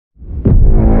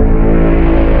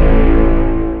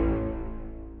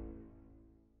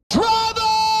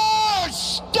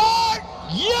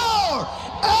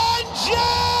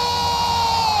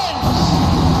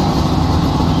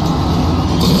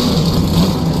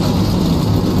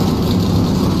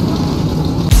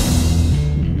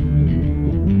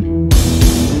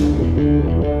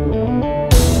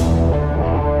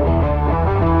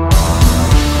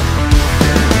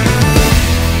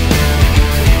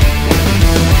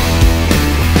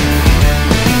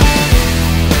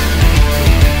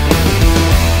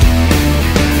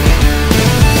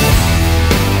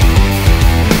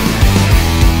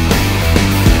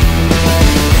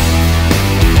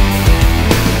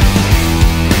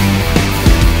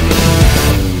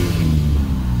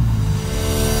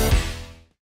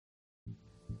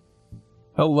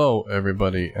Hello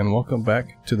everybody and welcome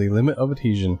back to the Limit of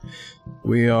Adhesion.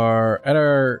 We are at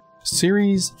our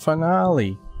series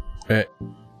finale at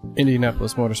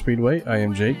Indianapolis Motor Speedway. I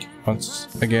am Jake. Once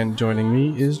again joining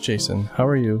me is Jason. How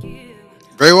are you?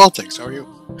 Very well, thanks. How are you?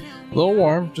 A little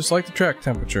warm, just like the track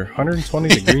temperature, 120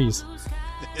 degrees.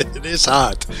 It is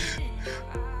hot.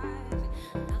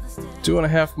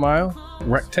 2.5 mile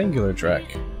rectangular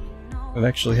track. It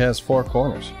actually has 4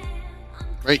 corners.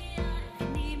 Right.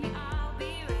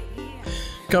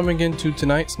 Coming into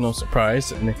tonight's, no surprise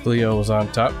that Nick Leo is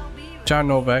on top. John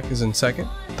Novak is in second.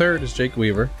 Third is Jake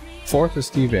Weaver. Fourth is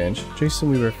Steve Ange. Jason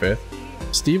Weaver fifth.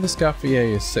 Steve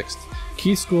Escoffier is sixth.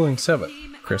 Keith Schooling seventh.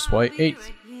 Chris White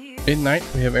eighth. In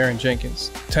ninth we have Aaron Jenkins.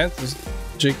 10th is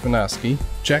Jake Vanoski.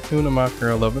 Jack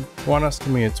Nunemacher 11th. Juan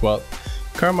Escamilla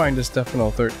 12th. Carmine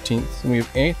DeStefano 13th. And we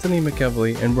have Anthony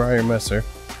McEvely and Briar Messer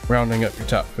rounding up your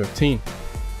top 15.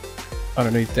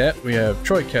 Underneath that, we have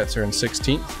Troy Ketzer in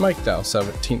 16th, Mike Dow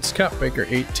 17th, Scott Baker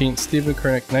 18th, Stephen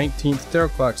Kernick 19th, Daryl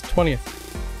Clocks 20th,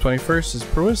 21st is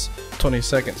Pruis,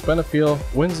 22nd is Benefiel,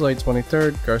 Winsley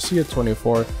 23rd, Garcia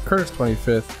 24th, Curtis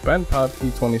 25th, Ben Popke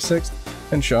 26th,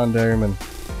 and Sean Derryman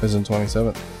is in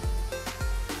 27th.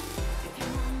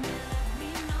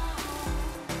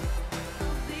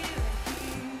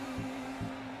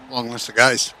 Long list of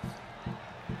guys.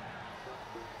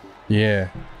 Yeah,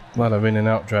 a lot of in and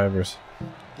out drivers.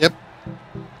 Yep.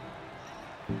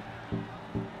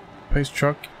 Pace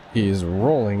truck is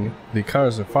rolling, the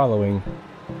cars are following,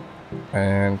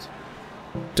 and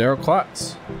Daryl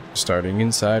Klotz starting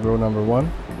inside row number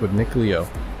 1 with Nick Leo.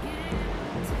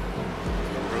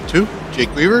 Row 2,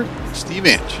 Jake Weaver, Steve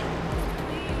Ange.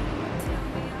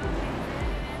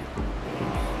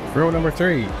 Row number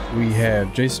 3, we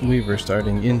have Jason Weaver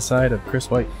starting inside of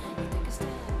Chris White.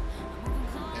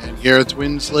 And Garrett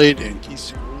Winslade and Keith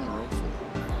Schooling in row 4.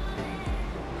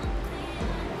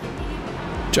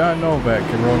 John Novak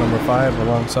in row number 5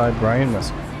 alongside Brian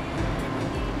Messer.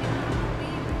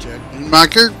 Jack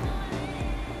Nunemacher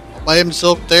all by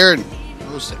himself there in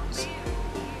row 6.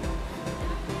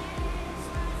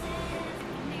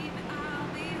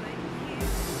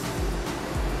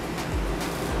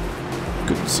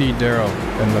 Good to see Daryl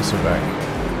and Messer back.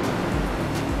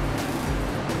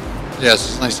 Yes,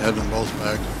 it's nice to have them both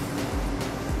back.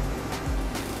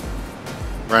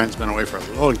 Brian's been away for a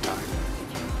long time.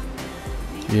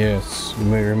 Yes, you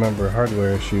may remember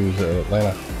hardware issues at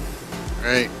Atlanta.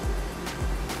 Right.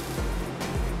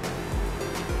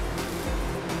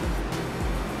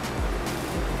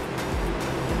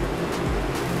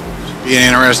 Should be an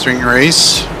interesting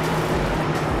race.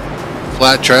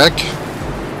 Flat track.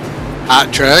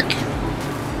 Hot track.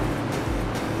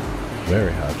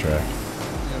 Very hot track.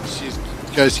 Yeah, see these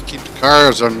guys who keep the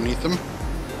cars underneath them.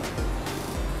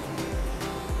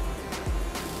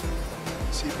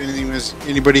 See if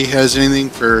anybody has anything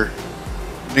for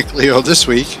Nick Leo this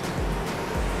week.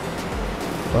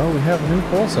 Well, we have a new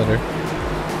pole setter.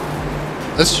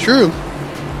 That's true.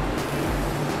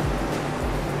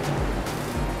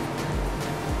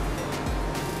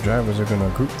 Drivers are going to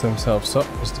group themselves up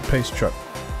as the pace truck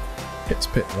hits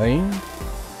pit lane.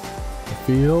 The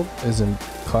field is in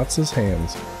Klotz's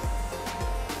hands.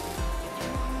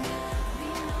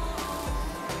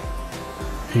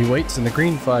 He waits and the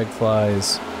green flag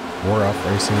flies. We're off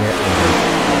racing at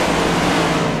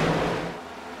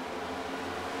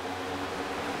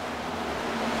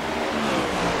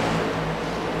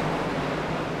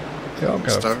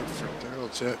Start for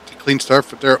Daryl. Clean start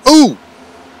for Daryl. Oh!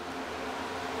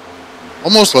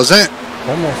 Almost wasn't.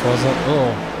 Almost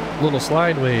wasn't. Little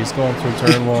slideways going through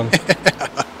turn 1.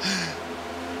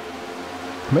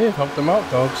 May have helped him out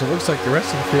though, because it looks like the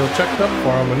rest of the field checked up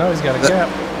for him, and now he's got a gap.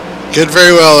 Could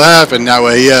very well happen that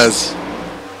way, yes.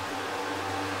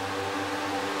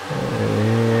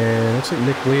 And looks like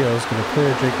Nick Leo is going to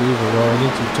clear Jake Weaver going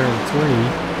into turn 3.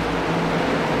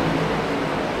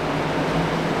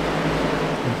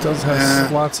 He does have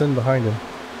slots in behind him.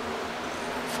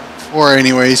 4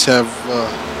 anyways have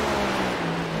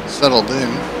settled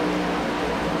in.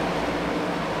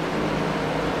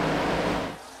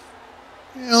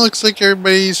 Yeah, looks like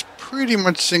everybody's pretty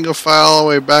much single file all the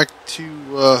way back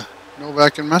to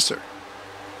Novak and Messer.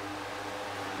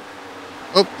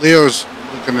 Oh, Leo's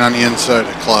looking on the inside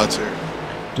of Klotz here.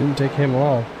 Didn't take him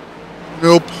long.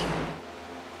 Nope.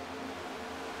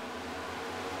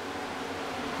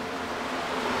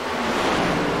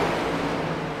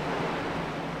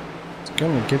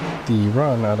 Going to get the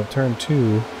run out of turn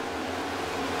 2.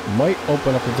 Might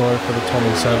open up the door for the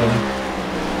 27.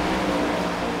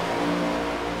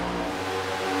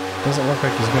 Doesn't look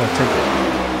like he's going to take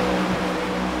it.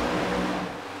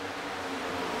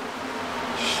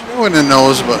 going in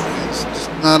those, but it's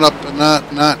just not up,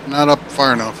 not up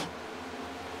far enough.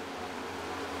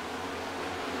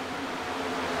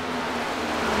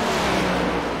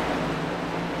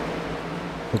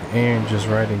 Look, Aaron just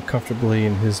riding comfortably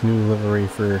in his new livery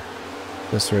for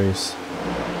this race.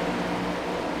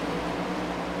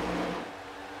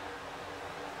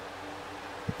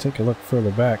 Take a look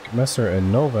further back. Messer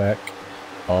and Novak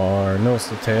are nose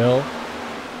to tail.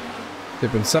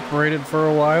 They've been separated for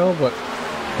a while, but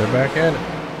they're back at it.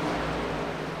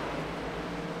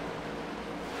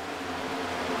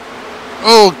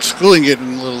 Oh, Schooling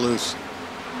getting a little loose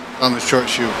on the short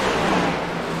shoe.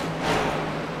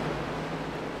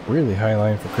 Really high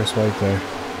line for Chris White there.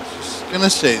 Just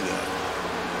gonna say that.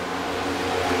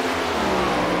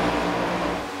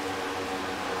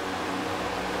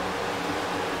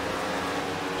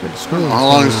 How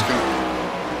long is it going?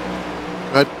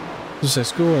 Go ahead. Just say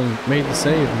Schooling made the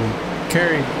save and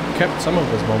kept some of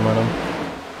his momentum.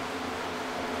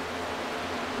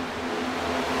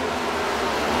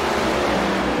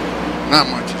 Not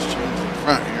much has changed in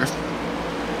front here.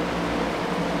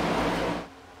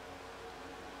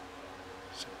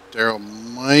 So Darrell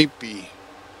might be.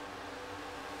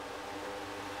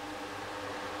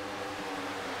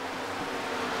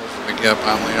 Closing the gap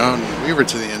on Leon and Weaver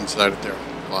to the inside of Darrell.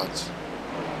 Lots.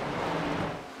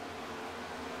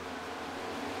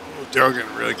 Oh, Darrell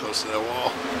getting really close to that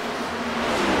wall.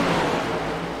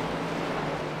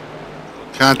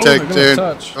 Contact there.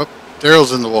 Touch. Oh,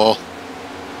 Darrell's in the wall.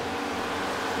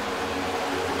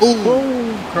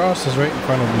 Oh, Cross is right in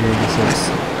front of the 86.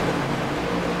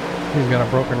 He's got a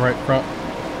broken right front.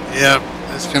 Yeah,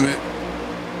 that's gonna.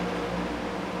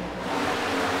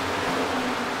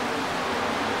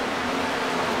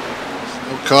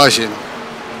 No caution.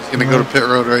 Gonna go to pit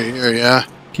road right here, yeah.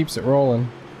 Keeps it rolling.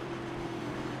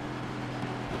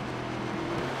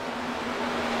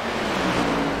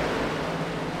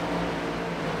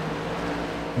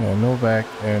 Yeah, Novak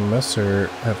and Messer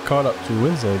have caught up to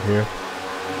Winslade here.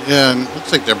 Yeah, and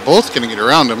looks like they're both gonna get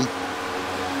around him.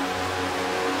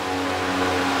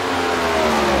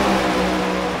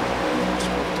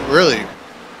 Too early.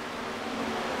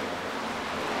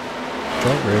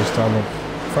 Drag race down the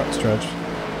front stretch.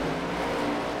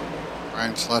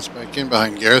 Ryan slots back in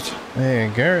behind Gareth. Hey,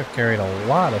 and Gareth carried a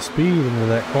lot of speed into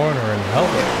that corner and held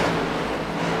it.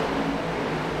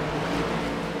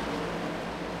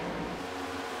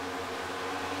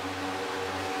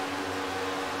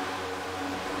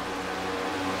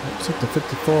 Looks like the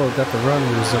 54 got the run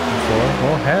he was looking for.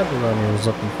 Well, had the run he was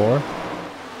looking for.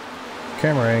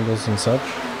 Camera angles and such.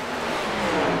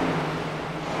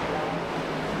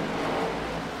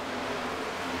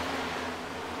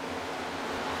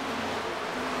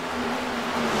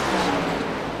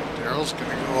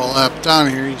 Lap down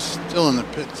here, he's still in the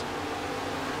pits.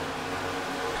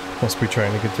 Must be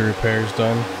trying to get the repairs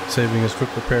done, saving his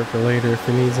quick repair for later if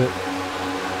he needs it.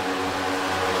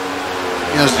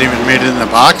 He hasn't even made it in the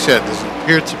box yet, doesn't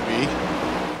appear to be.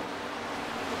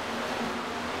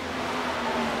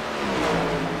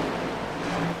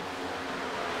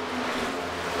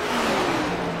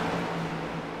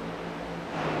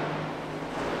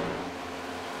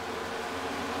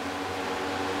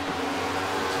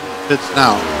 Pits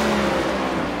now.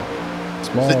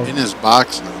 Small, in his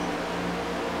box now.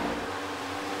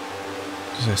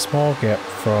 There's a small gap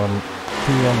from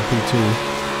P1 to P2.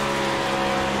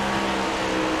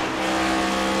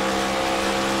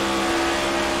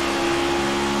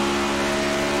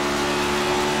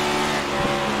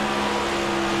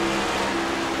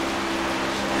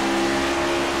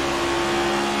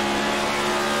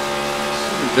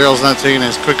 Darrell's not taking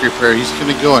his quick repair. He's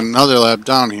going to go another lap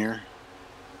down here.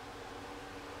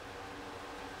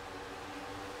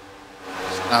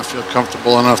 Not feel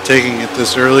comfortable enough taking it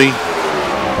this early.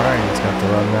 Brian's got the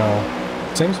run now.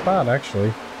 Same spot,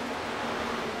 actually.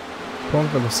 Going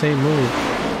for the same move.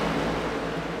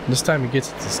 This time he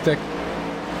gets it to stick.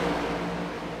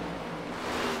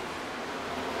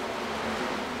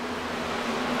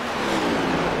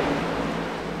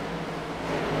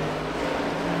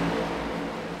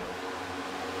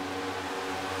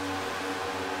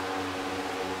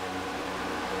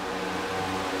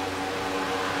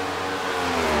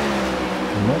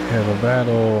 Have a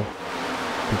battle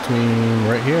between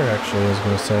right here, actually, I was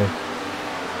going to say.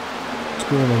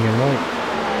 Schooling and White.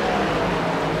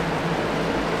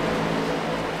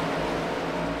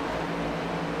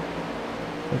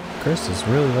 Chris is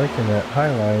really liking that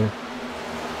high line.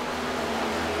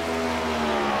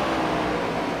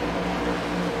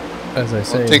 As I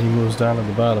say, he moves down to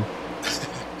the bottom.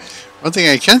 One thing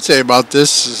I can say about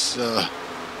this is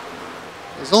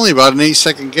There's only about an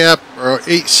 8-second gap, or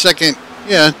 8-second,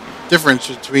 difference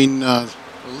between the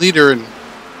leader and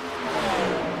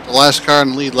the last car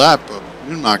in the lead lap of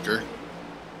Nunemacher.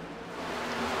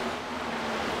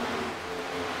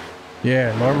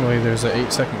 Yeah, normally there's an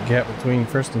 8-second gap between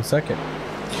first and second.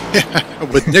 Yeah,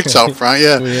 with Nick's out front,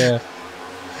 yeah. Yeah.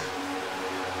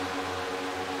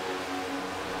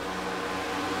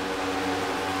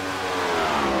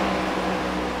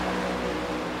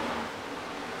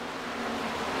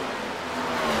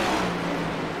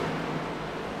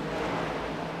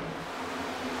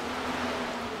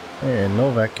 And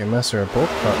Novak and Messer both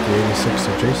caught the 86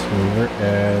 of Jason Weaver,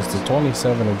 as the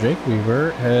 27 of Jake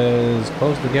Weaver has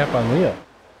closed the gap on Leo.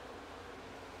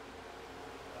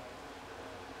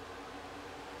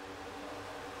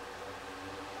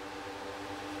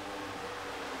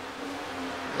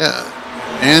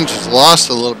 Yeah, and just lost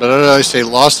a little bit. I say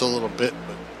lost a little bit,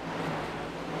 but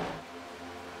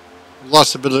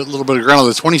lost a little bit of ground on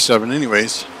the 27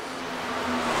 anyways.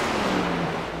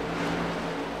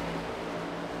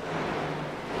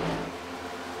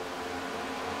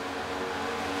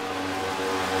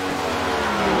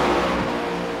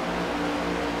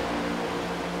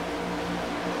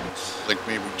 Like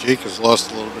maybe Jake has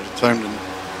lost a little bit of time to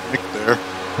Nick there.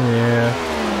 Yeah.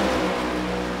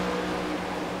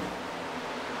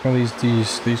 Well,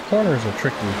 these corners are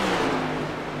tricky.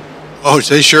 Oh,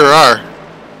 they sure are.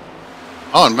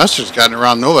 Oh, and Messer's gotten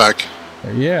around Novak.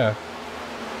 Yeah.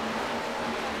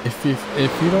 If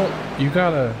you don't,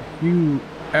 you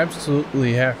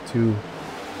absolutely have to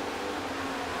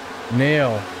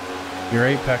nail your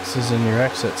apexes and your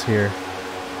exits here.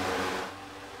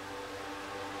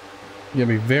 You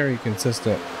gotta be very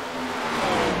consistent.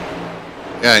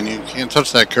 Yeah, and you can't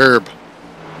touch that curb.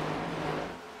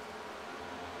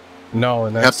 No,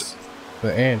 and that's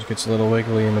the Ange gets a little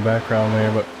wiggly in the background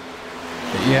there, but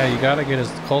yeah, you gotta get as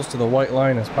close to the white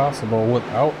line as possible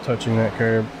without touching that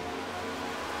curb.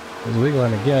 He's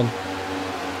wiggling again.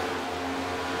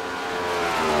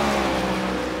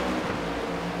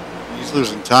 He's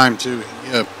losing time too.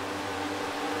 Yeah,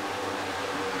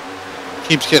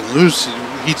 keeps getting loose. He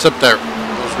heats up those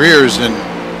rears, and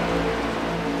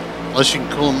unless you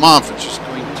can cool them off, it's just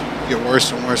going to get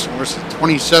worse and worse and worse.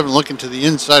 27 looking to the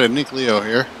inside of Nick Leo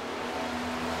here.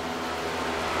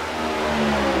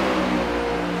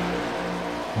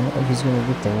 I don't know if he's going to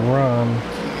get the run.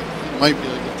 He might be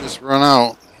able to get this run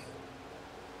out.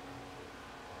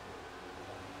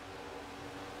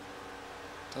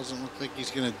 Doesn't look like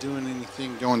he's going to do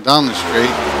anything going down the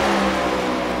straight.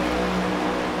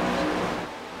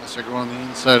 Unless they're going on the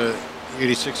inside of the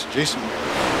 86 of Jason.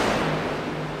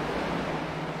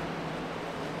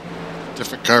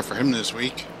 Different car for him this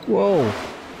week. Whoa.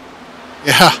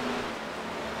 Yeah.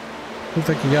 Looks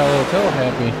like he got a little tail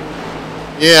happy.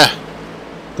 Yeah.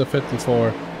 The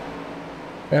 54.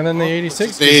 And then the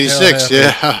 86. The 86,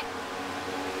 yeah.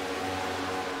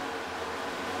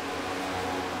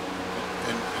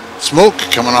 And smoke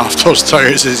coming off those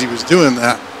tires as he was doing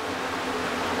that.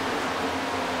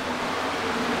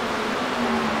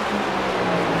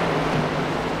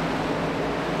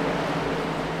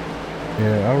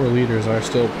 Yeah, our leaders are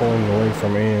still pulling away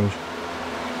from Ange.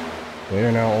 They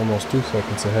are now almost 2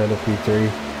 seconds ahead of P3.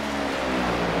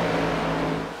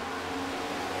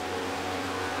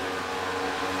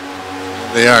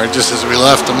 They are, just as we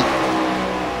left them.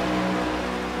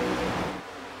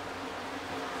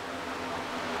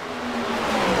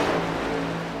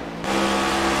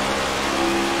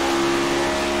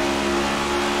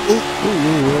 Ooh.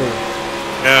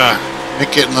 Yeah,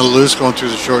 Nick getting a little loose going through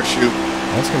the short chute.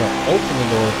 That's going to open the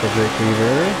door for Jake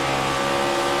Weaver.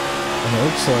 And it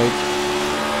looks like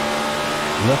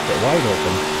he left it wide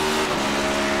open.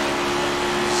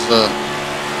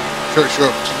 It's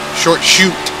short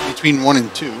chute between 1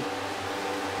 and 2.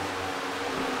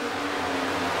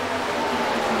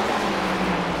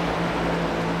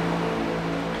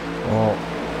 Well,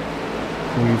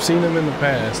 we've seen him in the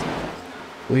past.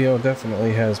 Leo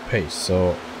definitely has pace,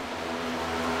 so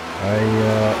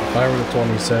if I were the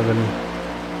 27,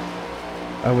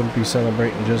 I wouldn't be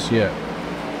celebrating just yet.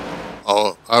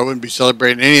 Oh, I wouldn't be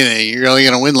celebrating anything. You're only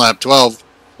going to win lap 12.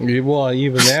 Well,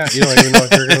 even that, you don't even know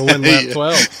if you're going to win lap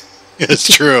 12. It's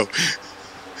true.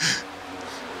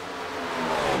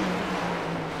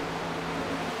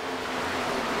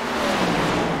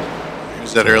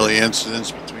 Here's that early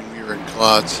incidence between Weaver and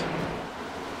Klotz. Hit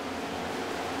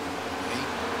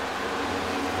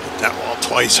that wall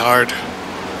twice hard.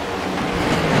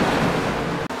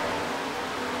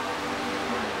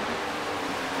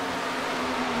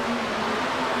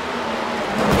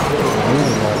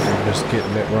 Just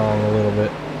getting it wrong a little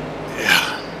bit.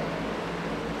 Yeah.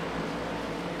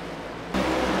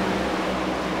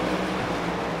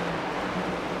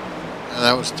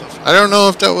 that was tough. I don't know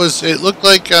if that was. It looked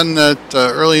like on that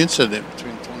early incident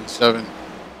between 27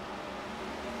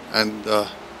 and the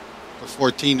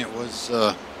 14, it was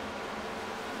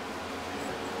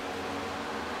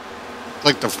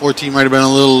like the 14 might have been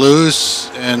a little loose,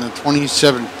 and the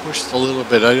 27 pushed a little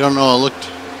bit. I don't know. It looked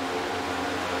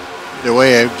either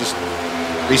way. I just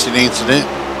recent incident.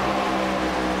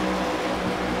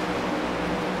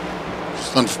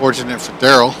 Just unfortunate for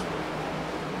Daryl.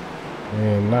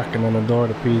 And knocking on the door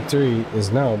to P3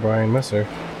 is now Brian Messer.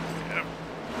 Yep.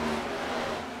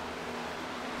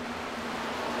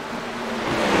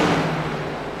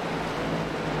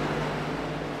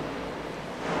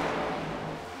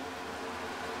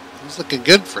 He's looking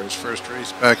good for his first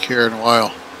race back here in a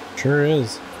while. Sure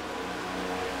is.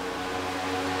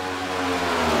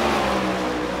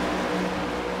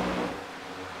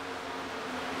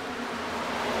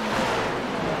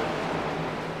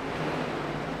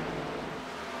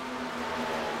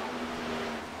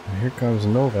 Here comes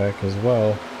Novak as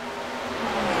well.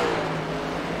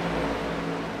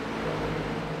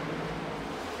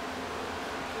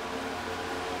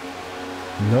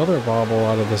 Another bobble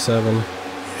out of the 7.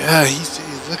 Yeah, he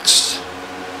looks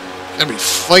gotta be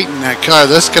fighting that car.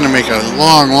 That's gonna make a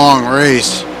long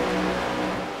race,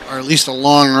 or at least a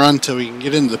long run till we can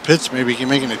get into the pits. Maybe he can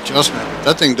make an adjustment. But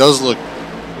that thing does look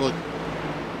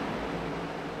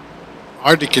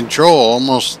hard to control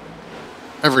almost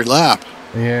every lap.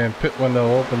 Yeah, and pit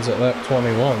window opens at lap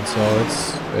 21, so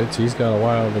it's he's got a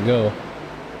while to go.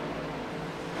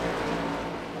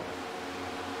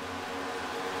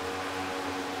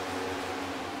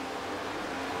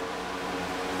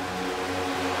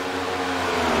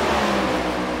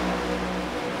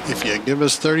 If you give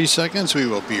us 30 seconds, we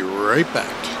will be right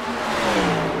back.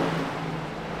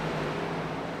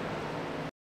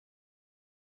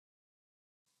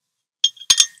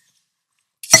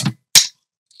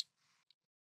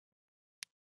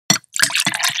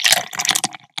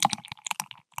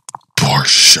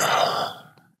 Porsche.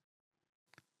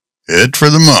 Head for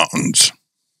the mountains.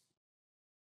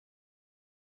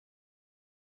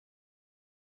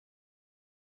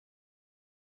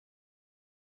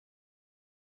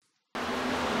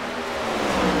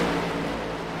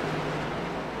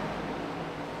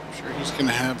 Sure, he's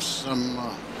gonna have some.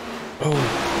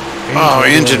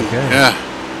 Engine. Yeah.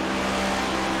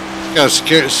 He's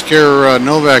got to scare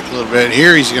Novak a little bit.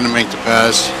 Here, he's gonna make the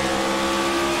pass.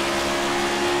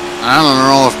 I don't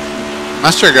know if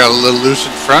Master got a little loose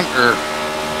in front or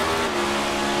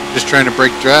just trying to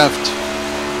break draft.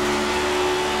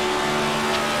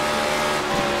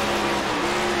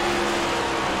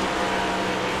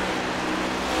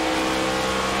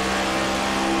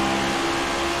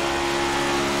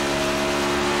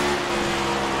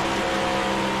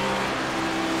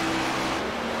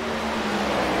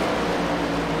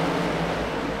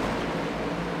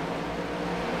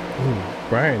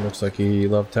 Brian looks like he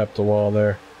love tapped the wall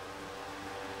there.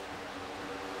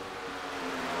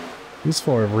 These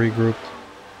four have regrouped.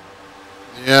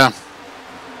 Yeah.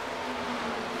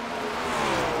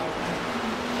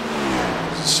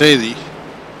 Say the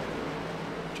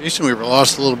Jason Weaver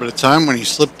lost a little bit of time when he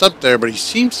slipped up there, but he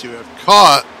seems to have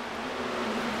caught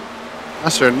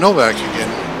Master Novak again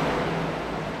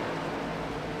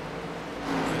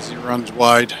as he runs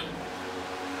wide.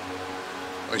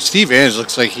 Boy, Steve Ange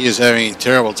looks like he is having a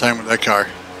terrible time with that car.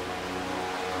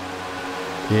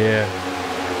 Yeah.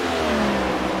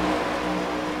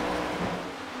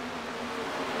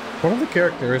 One of the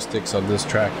characteristics of this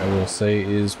track, I will say,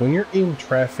 is when you're in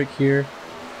traffic here,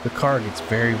 the car gets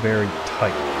very, very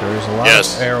tight. There's a lot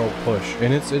of aero push,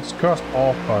 and it's across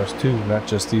all cars too, not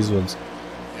just these ones.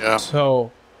 Yeah.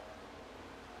 So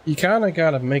you kind of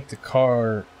got to make the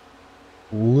car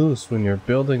loose when you're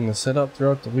building the setup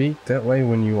throughout the week. That way,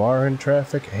 when you are in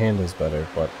traffic, it handles better.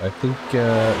 But I think he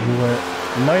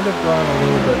might have gone a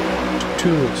little bit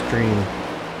too extreme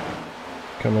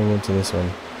coming into this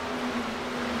one.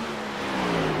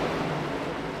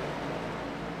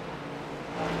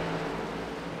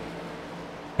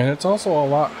 And it's also a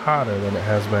lot hotter than it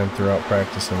has been throughout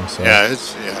practicing. So yeah, you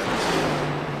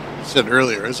said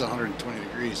earlier, it's 120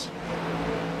 degrees.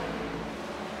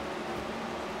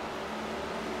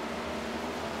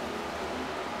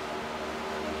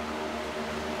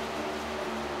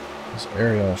 This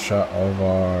aerial shot of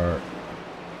our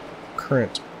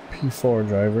current P4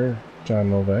 driver, John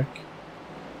Novak.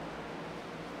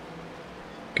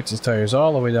 Gets his tires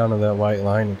all the way down to that white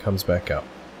line and comes back out.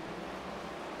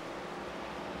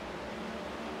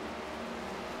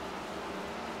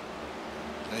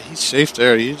 He's safe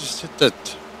there. You just hit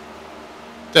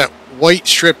that white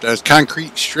strip, that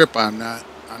concrete strip on that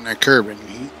curb, and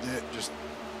that just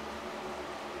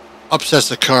upsets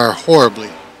the car horribly.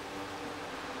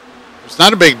 It's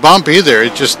not a big bump either.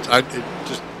 It just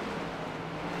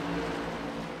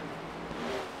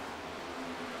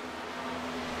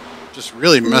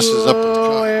really messes up with the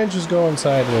car. Oh, and just going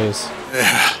sideways.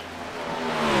 Yeah.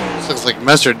 This looks like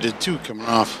Messer did too, coming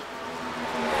off.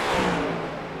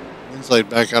 Winslade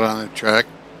back out on the track.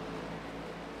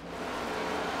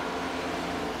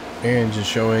 And just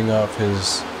showing off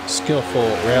his skillful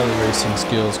rally racing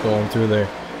skills going through there.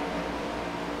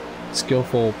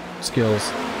 Skillful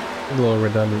skills. A little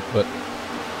redundant, but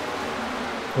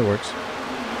it works.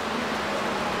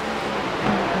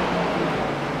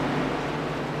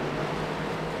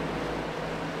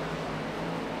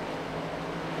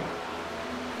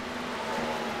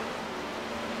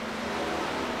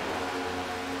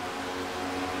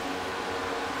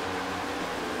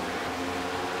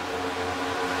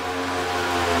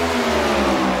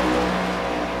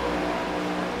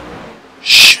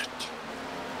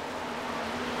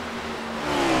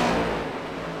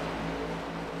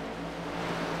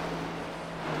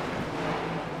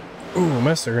 Ooh,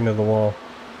 Messer into the wall.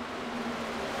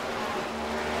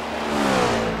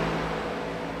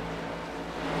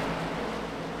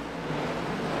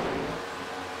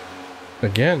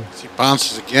 Again. He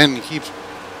bounces again. He keeps.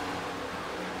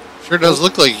 Sure does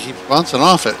look like he keeps bouncing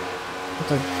off it.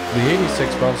 The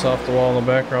 86 bounced off the wall in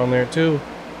the background there too.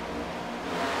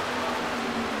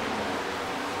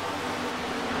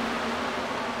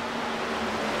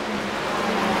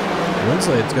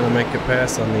 Winslade's gonna make a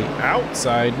pass on the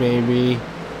outside, maybe.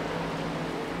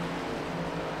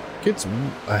 Gets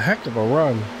a heck of a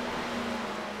run.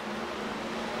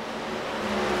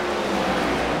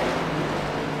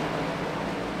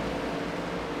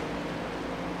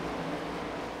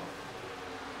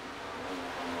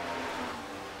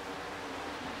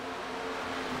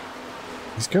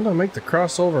 He's gonna make the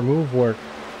crossover move work.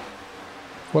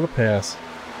 What a pass.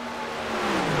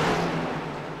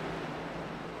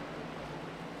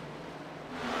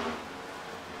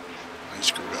 I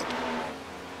screwed up.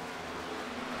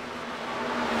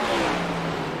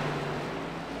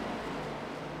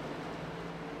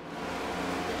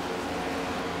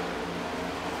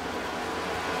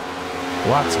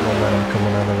 Lots of momentum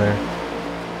coming out of there.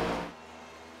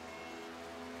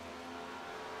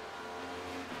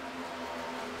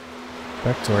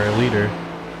 Back to our leader.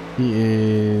 He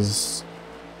is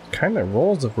kind of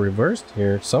roles of reversed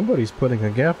here. Somebody's putting a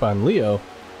gap on Leo.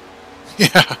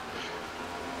 Yeah.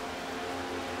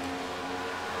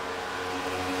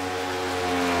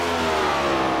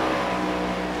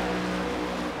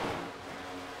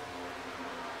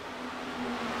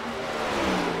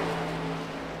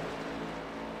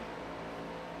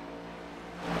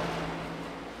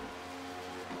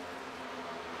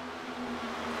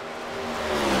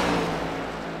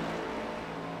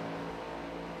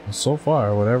 So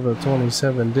far, whatever the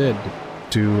 27 did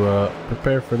to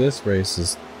prepare for this race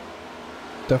is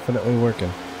definitely working.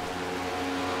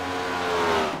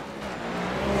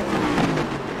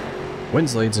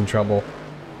 Winslade's in trouble.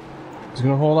 He's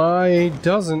gonna hold on. He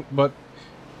doesn't, but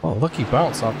oh, look, he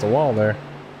bounced off the wall there.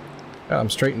 Got him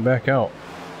straightened back out.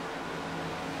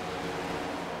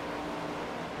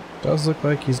 Does look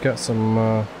like he's got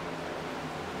some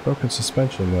broken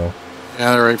suspension though.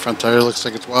 Yeah, the right front tire looks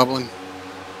like it's wobbling.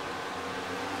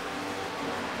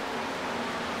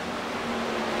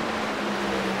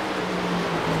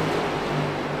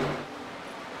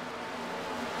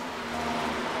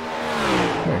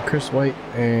 Chris White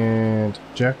and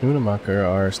Jack Nunemacher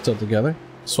are still together.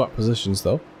 Swap positions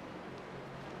though.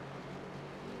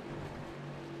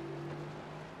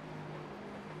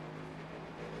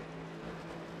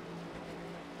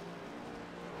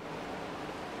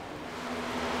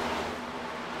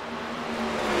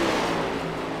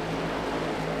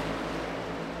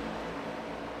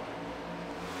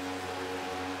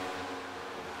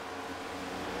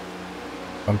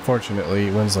 Unfortunately,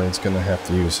 Winslade's going to have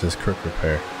to use his crook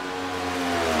repair.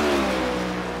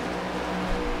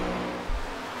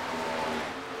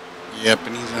 Yep,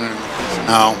 and he's entering the pits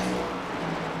now.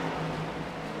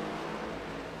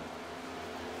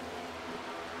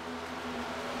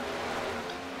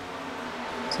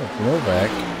 Looks like Novak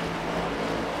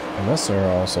and Messer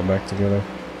are also back together.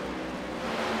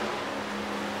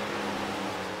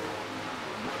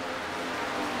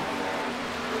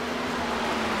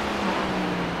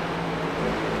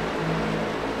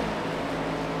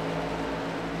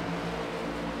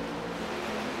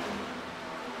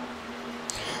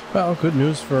 Well, good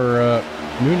news for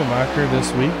Nunemacher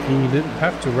this week. He didn't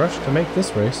have to rush to make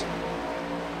this race.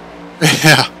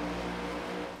 Yeah.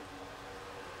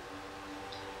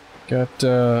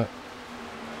 Got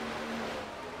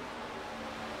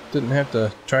Didn't have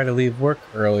to try to leave work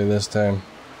early this time.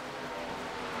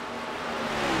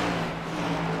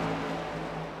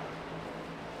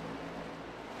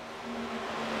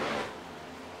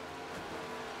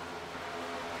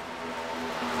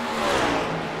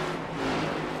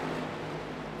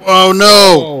 Oh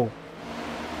no!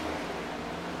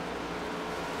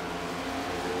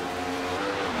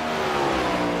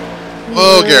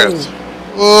 Oh, Gareth.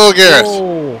 Oh, Gareth.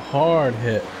 Oh, hard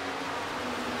hit.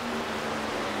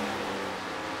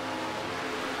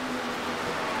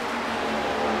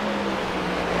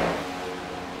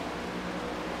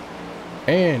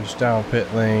 Ange down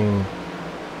pit lane.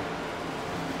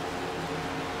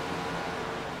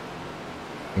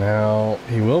 Now,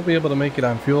 he will be able to make it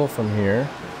on fuel from here.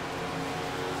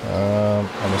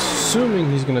 I'm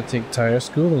assuming he's going to take tire.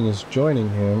 Schooling is joining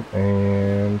him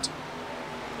and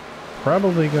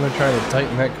probably going to try to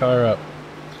tighten that car up.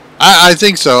 I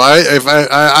think so.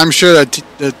 I'm sure that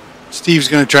Steve's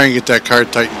going to try and get that car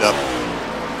tightened up.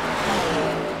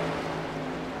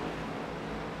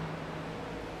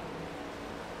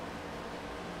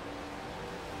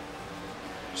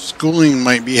 Schooling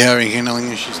might be having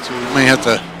handling issues too. We might have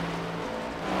to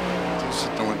do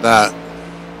something with that.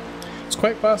 It's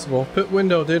quite possible. Pit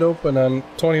window did open on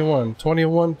 21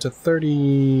 to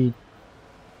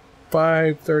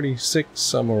 35, 36,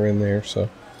 somewhere in there, so.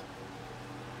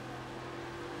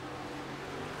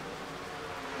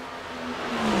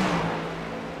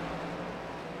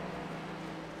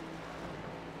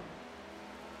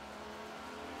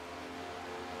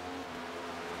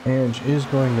 Ange is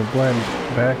going to blend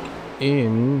back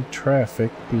in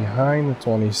traffic behind the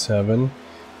 27,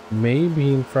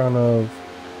 maybe in front of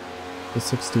the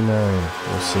 69.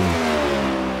 We'll see.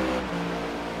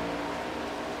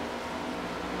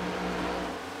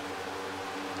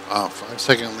 Wow,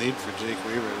 5-second lead for Jake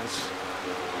Weaver.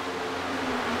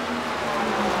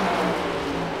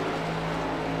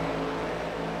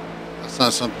 That's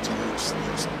not something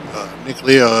Nick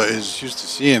Leo is used to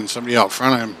seeing, somebody out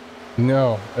front of him.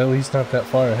 No, at least not that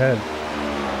far ahead.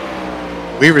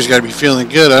 Weaver's got to be feeling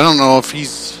good. I don't know if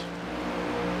he's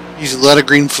led a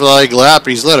green flag lap.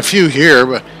 He's led a few here,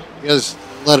 but he has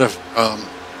led a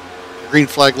green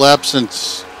flag lap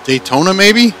since Daytona,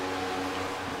 maybe?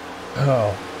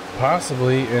 Oh,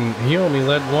 possibly. And he only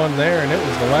led one there, and it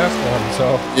was the last one.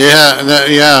 So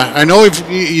yeah. I know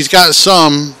he's got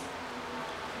some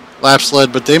laps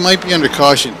led, but they might be under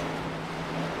caution.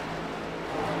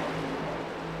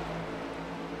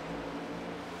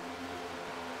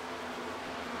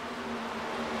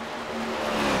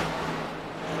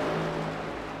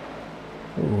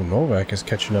 Ooh, Novak is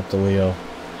catching up to Leo.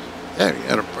 Yeah, we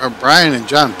had Brian and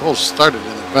John both started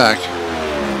in the back.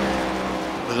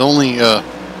 With only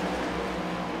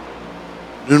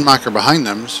Nunemacher behind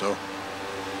them, so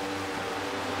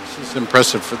this is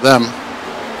impressive for them.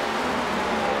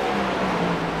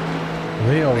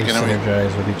 They always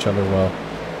synergize with each other well.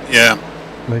 Yeah.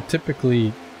 They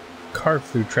typically carve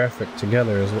through traffic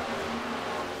together as well.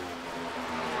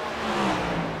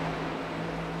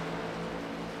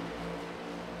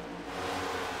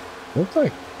 Looks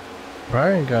like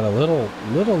Brian got a little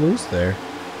loose there.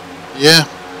 Yeah.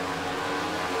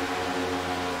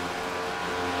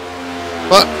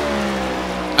 But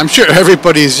I'm sure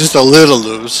everybody's just a little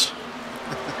loose.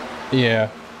 Yeah.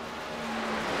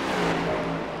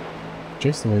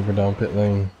 Jason Weaver down pit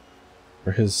lane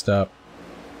for his stop.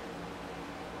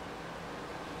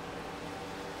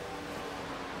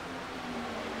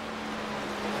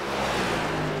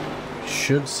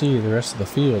 Should see the rest of the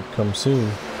field come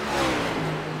soon.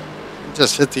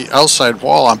 Just hit the outside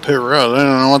wall on pit road. I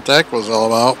don't know what that was all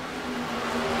about.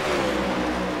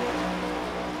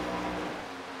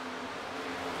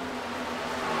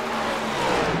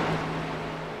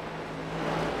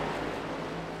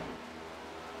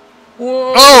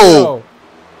 Whoa! Oh!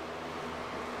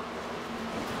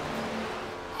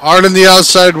 Hard on the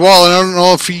outside wall, and I don't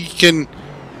know if he can.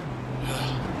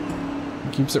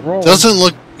 He keeps it rolling. Doesn't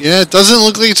look. Yeah, it doesn't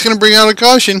look like it's going to bring out a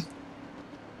caution.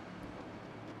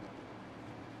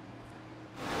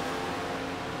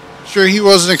 Sure, he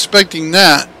wasn't expecting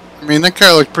that. I mean, that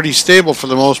car looked pretty stable for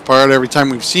the most part every time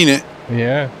we've seen it.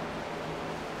 Yeah.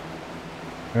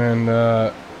 And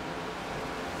I'm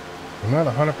not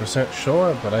 100%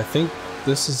 sure, but I think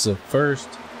this is the first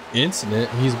incident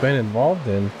he's been involved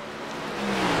in.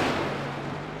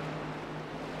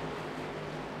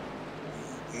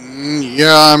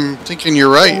 Yeah, I'm thinking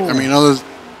you're right. Oh. I mean,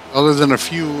 other than a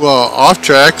few off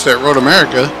tracks at Road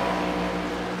America.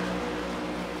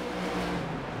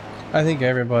 I think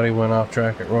everybody went off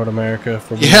track at Road America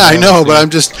for. Yeah, I know, but I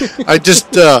just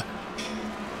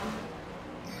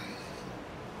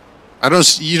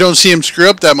You don't see him screw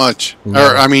up that much. No.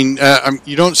 Or, I mean,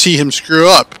 you don't see him screw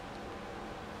up.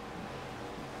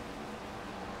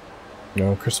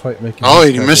 No, Chris White making. Oh,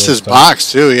 he missed his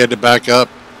box, too. He had to back up.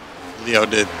 Leo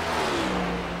did.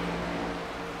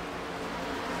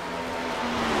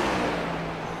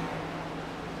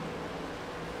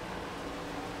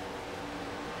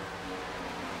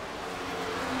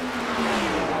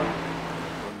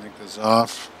 Nick is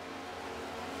off.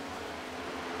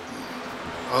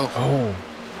 Oh.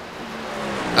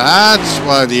 That's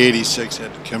why the 86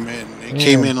 had to come in. It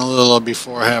came in a little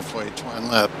before halfway, twine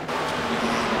left.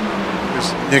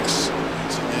 Here's Nick's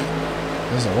incident.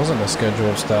 This wasn't a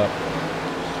scheduled stop.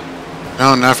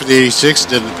 No, not for the 86. It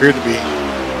didn't appear to be.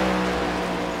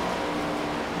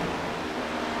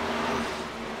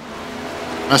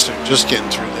 Master just getting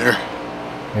through there.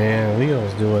 And Leo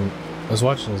was doing. I was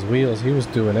watching his wheels. He was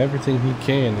doing everything he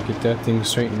can to get that thing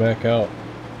straightened back out.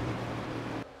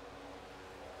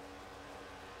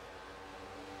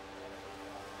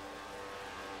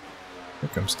 Here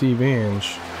comes Steve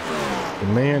Ange, the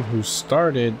man who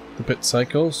started the pit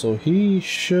cycle, so he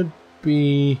should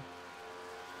be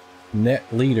net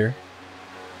leader.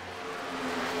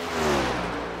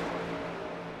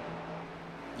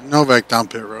 Novak down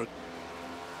pit road.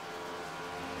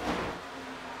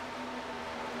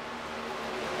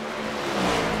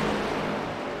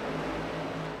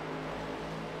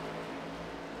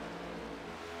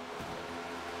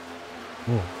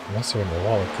 Ooh, must have been the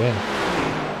wall again.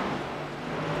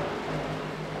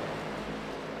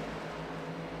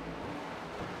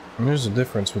 And there's a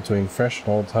difference between fresh and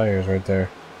old tires right there.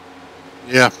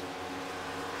 Yeah.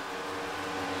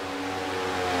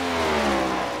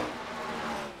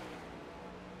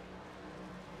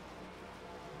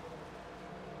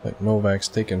 Like Novak's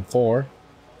taking 4.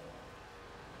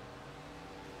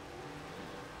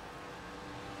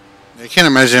 I can't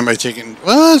imagine anybody taking.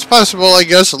 Well, it's possible, I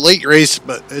guess, a late race,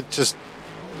 but it just.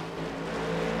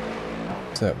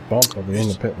 It's that bump of the in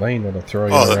the pit lane that'll throw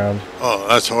you around. Oh,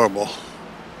 that's horrible.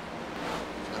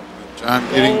 John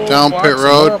getting down pit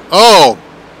road. Oh!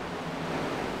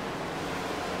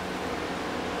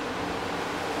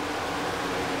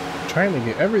 Trying to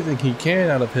get everything he can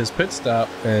out of his pit stop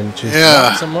and just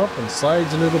locks him up and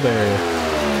slides into the barrier.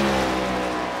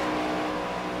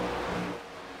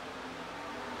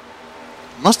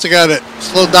 Must have got it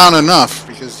slowed down enough,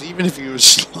 because even if he was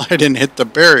slide and hit the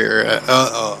barrier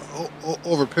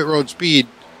over pit road speed.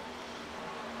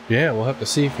 Yeah, we'll have to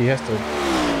see if he has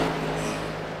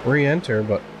to re-enter,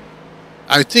 but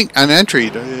I think on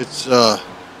entry it's a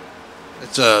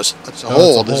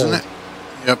hold, isn't it?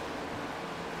 Yep.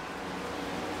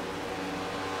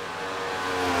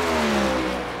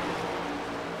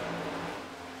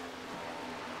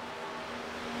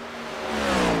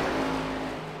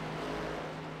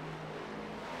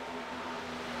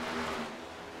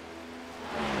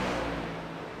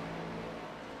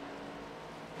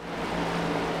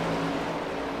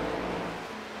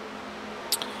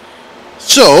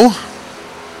 So,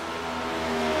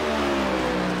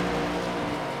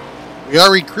 we are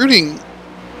recruiting.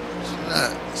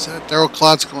 Is that Darrell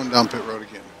Klotz going down pit road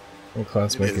again? Darrell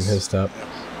Klotz making his stop. Yep.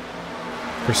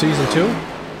 For season 2?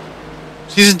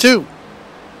 Season 2.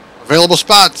 Available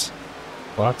spots.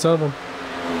 Lots of them.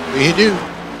 What do you do?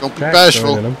 Don't be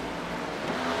bashful.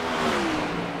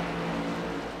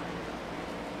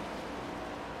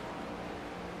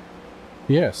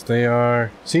 Yes, they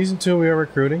are. Season 2 we are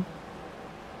recruiting.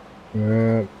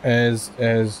 As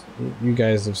you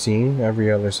guys have seen every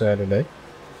other Saturday.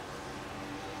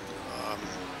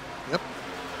 Yep.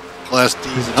 Class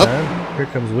D's up. Here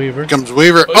comes Weaver. Here comes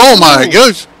Weaver. Oh my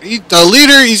gosh! The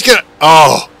leader. He's gonna.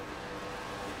 Oh.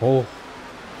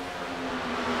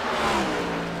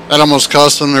 That almost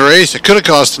cost him the race. It could have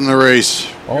cost him the race.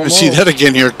 We're gonna see that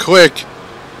again here, quick.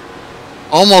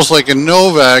 Almost like a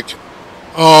Novak.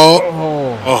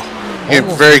 Oh. Get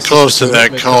very close to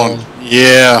that cone.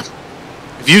 Yeah.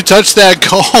 If you touch that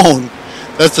cone,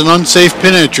 that's an unsafe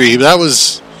pin entry. That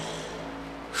was...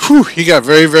 Whew, he got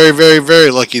very, very, very, very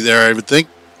lucky there, I would think.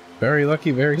 Very lucky,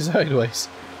 very sideways.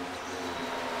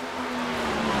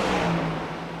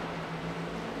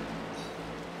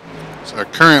 So our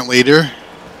current leader,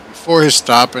 before his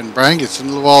stop, and Brian gets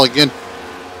into the wall again.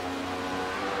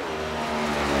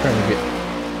 Trying to get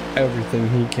everything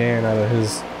he can out of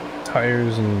his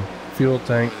tires and fuel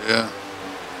tank. Yeah.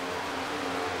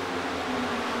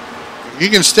 He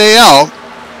can stay out.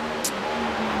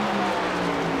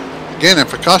 Again,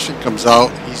 if a caution comes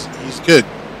out, he's good.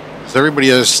 Because everybody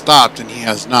has stopped and he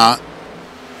has not.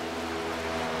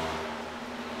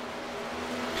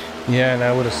 Yeah, and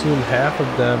I would assume half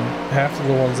of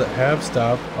the ones that have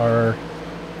stopped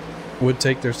would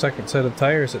take their second set of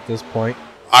tires at this point.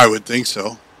 I would think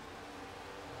so.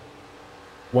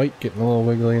 White getting a little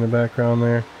wiggly in the background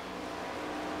there.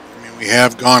 I mean, we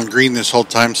have gone green this whole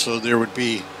time, so there would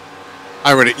be,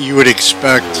 you would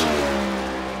expect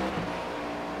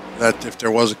that if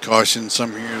there was a caution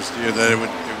some years there, that it would.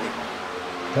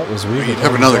 That was weird. You'd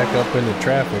have another back up into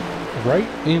traffic, right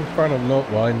in front of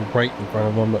right in front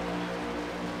of them. But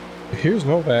here's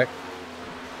Novak.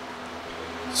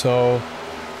 So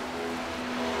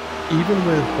even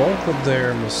with both of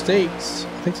their mistakes,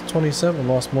 I think the 27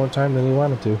 lost more time than he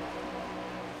wanted to.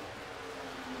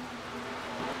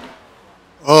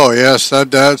 Oh yes,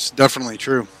 that's definitely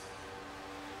true.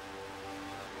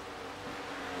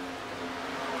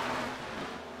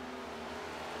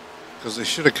 Because they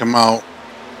should have come out.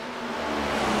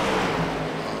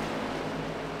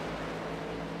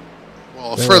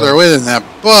 Well, further away than that,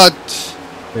 but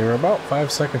they were about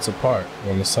 5 seconds apart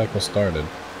when the cycle started.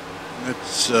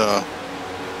 It's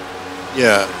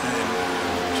yeah.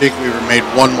 And Jake Weaver made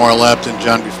one more lap than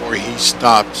John before he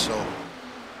stopped, so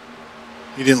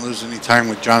he didn't lose any time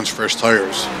with John's first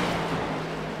tires.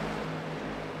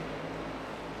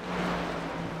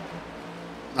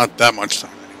 Not that much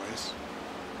time, anyways.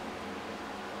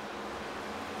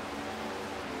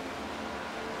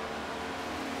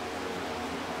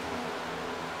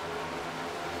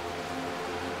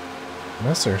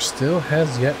 Messer still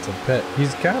has yet to pit.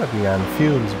 He's got to be on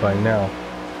fumes by now.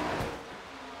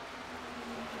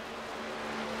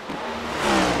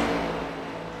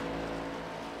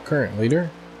 Current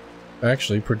leader?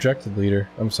 Actually, projected leader.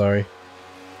 I'm sorry.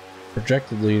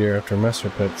 Projected leader after Messer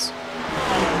pits.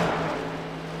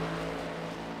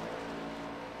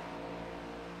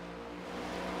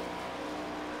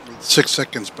 With 6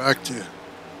 seconds back to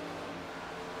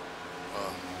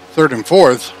third and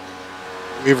fourth.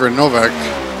 Weaver and Novak.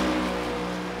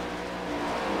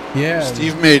 Yeah.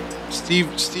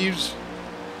 Steve's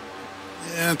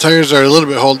tires are a little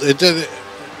bit hold. It did,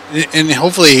 and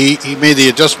hopefully he made the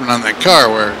adjustment on that car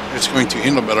where it's going to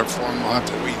handle better for him. We'll have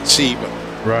to wait and see. But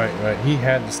right. He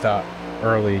had to stop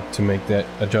early to make that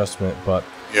adjustment, but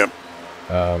yep.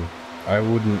 I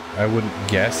wouldn't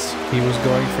guess he was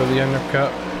going for the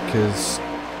undercut, because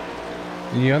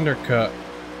the undercut.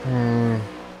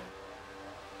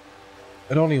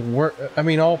 It only work. I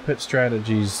mean, all pit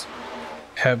strategies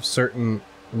have certain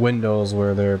windows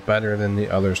where they're better than the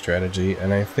other strategy,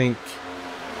 and I think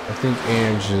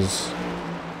Ange is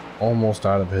almost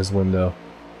out of his window.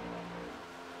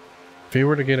 If he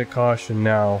were to get a caution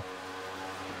now,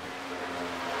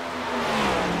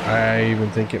 I even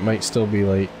think it might still be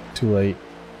late. Too late.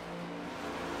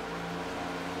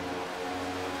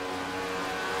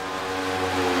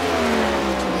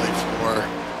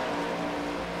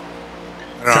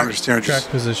 I don't understand. Track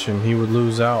position. He would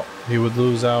lose out.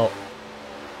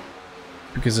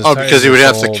 Because because he would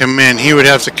have to come in. He would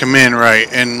have to come in, right?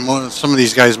 And some of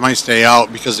these guys might stay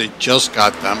out because they just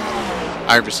got them.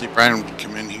 Obviously, Brian would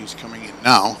come in. He's coming in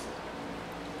now.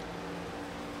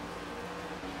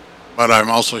 But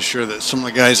I'm also sure that some of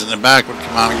the guys in the back would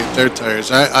come out and get their tires.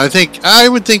 I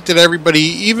would think that everybody,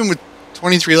 even with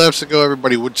 23 laps to go,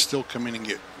 everybody would still come in and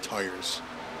get tires.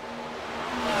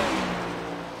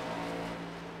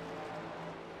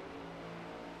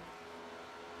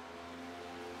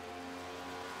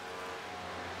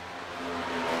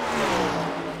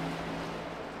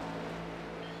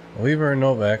 Weaver and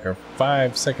Novak are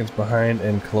 5 seconds behind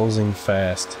and closing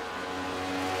fast.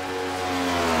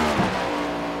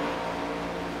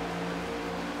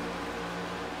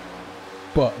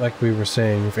 But like we were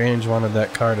saying, if Ange wanted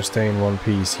that car to stay in one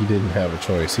piece, he didn't have a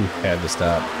choice. He had to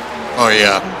stop. Oh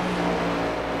yeah.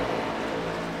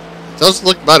 It does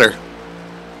look better.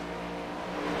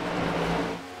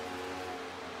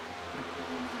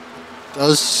 It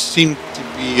does seem to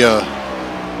be a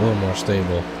little more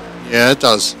stable. Yeah, it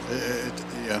does.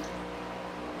 Yeah.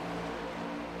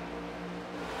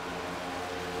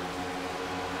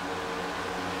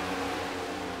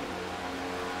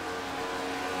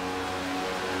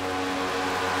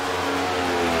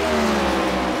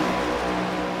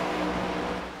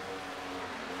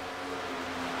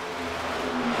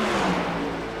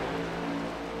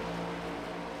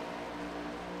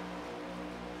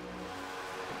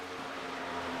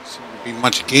 Seem to be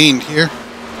much gained here.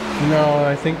 No,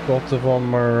 I think both of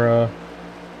them are,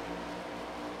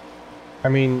 I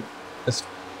mean,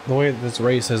 the way this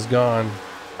race has gone,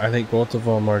 I think both of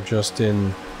them are just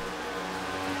in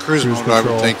cruise mode, I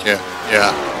would think,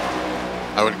 yeah.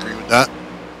 I would agree with that.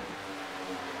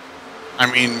 I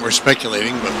mean, we're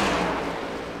speculating, but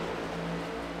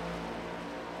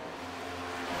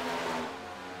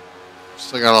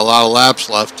Still got a lot of laps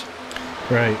left.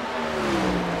 Right.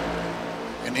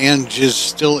 And Ange is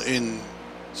still in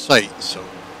sight, so.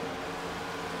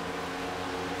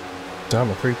 Down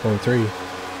to 3.3.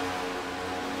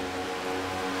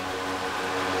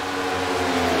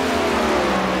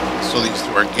 So these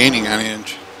two are gaining on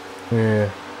Ange. Yeah.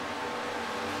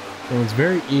 And it's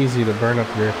very easy to burn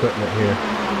up your equipment here.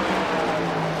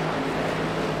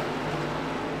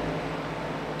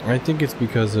 I think it's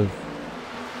because of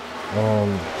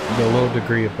the low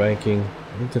degree of banking.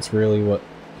 I think that's really what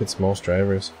hits most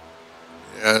drivers.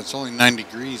 Yeah, it's only 9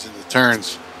 degrees in the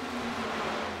turns.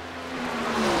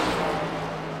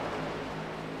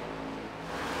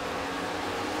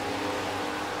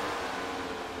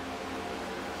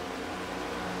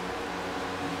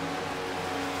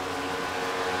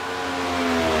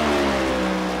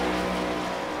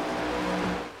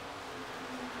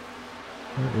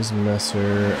 Where is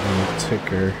Messer on the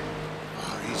ticker?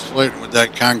 Oh, he's flirting with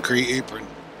that concrete apron.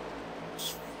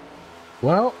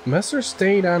 Well, Messer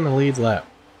stayed on the lead lap.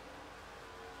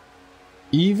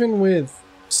 Even with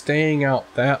staying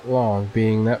out that long,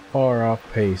 being that far off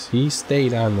pace, he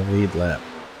stayed on the lead lap.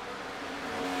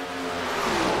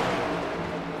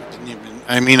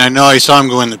 I mean, I know I saw him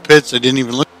go in the pits. I didn't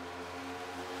even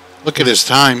look at his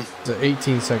time. It's an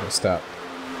 18-second stop.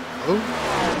 Oh.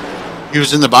 He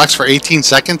was in the box for 18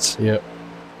 seconds? Yep.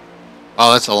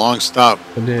 Oh, that's a long stop.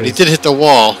 It is. But he did hit the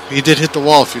wall. He did hit the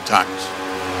wall a few times.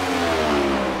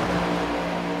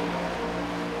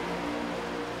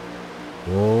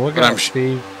 Well, look out,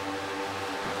 Steve.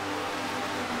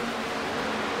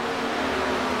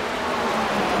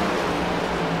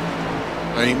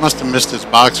 He must have missed his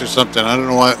box or something. I don't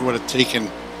know what would have taken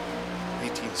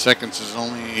 18 seconds. Is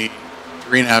only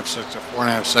 3.5 seconds or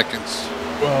 4.5 seconds.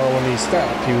 Well, when he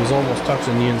stopped, he was almost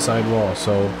touching the inside wall,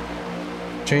 so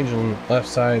changing left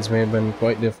sides may have been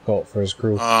quite difficult for his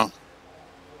crew.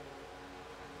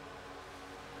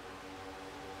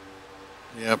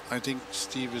 Yep, I think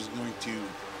Steve is going to use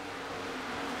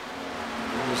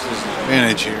his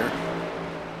advantage here.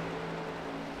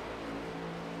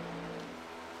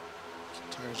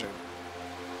 Tires are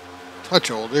a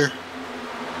touch older.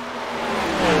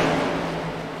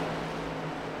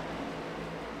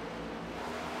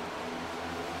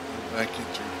 Back in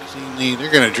through cleanly. They're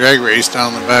going to drag race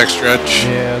down the backstretch.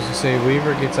 Yeah, as I say,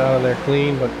 Weaver gets out of there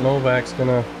clean, but Novak's going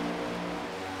to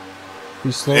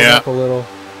be slowed up a little.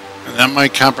 And that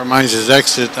might compromise his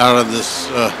exit out of this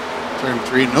turn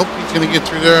 3. Nope, he's going to get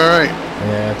through there all right.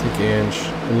 Yeah, I think Ange,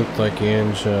 it looked like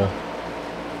Ange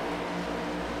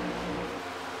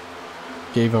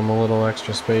gave him a little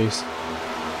extra space.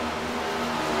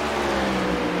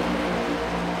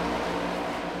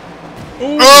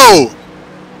 Ooh. Oh!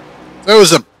 That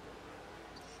was a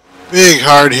big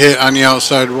hard hit on the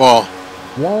outside wall.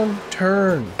 One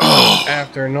turn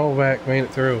after Novak made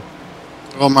it through.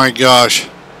 Oh my gosh.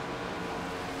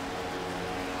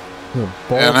 And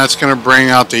that's going to bring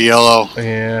out the yellow.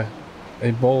 Yeah.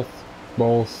 They both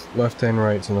left and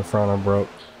rights in the front are broke.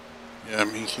 Yeah, I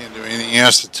mean, he can't do anything. He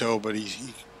has to tow, but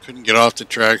he couldn't get off the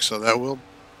track, so that will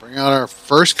bring out our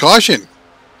first caution.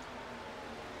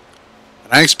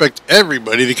 And I expect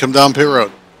everybody to come down pit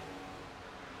road.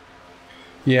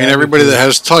 Yeah, I mean, everybody that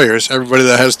has tires.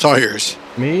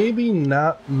 Maybe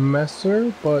not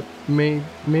Messer, but maybe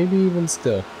even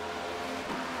still.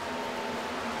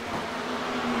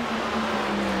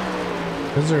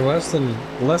 Because they're less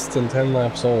than 10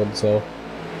 laps old, so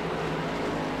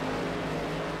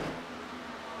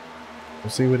we'll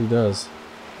see what he does.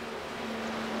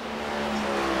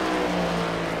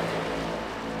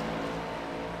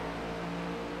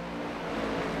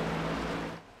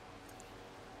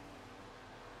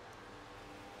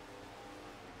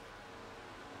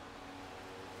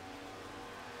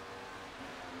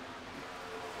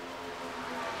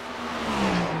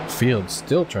 Field's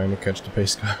still trying to catch the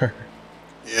pace car.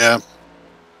 Yeah.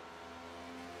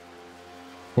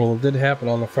 Well, it did happen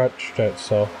on the front stretch,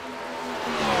 so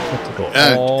have to go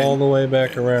all the way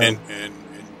back around. And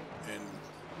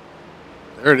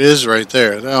there it is right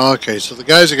there. Oh, okay, so the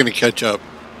guys are going to catch up.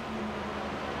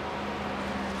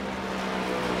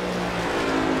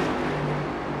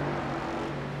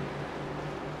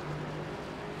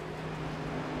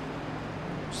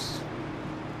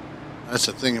 That's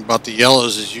the thing about the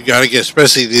yellows is you got to get,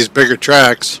 especially these bigger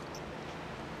tracks.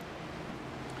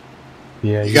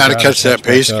 Yeah, you got to catch that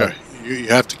pace car. You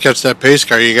have to catch that pace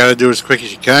car. You got to do it as quick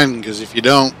as you can, because if you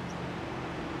don't,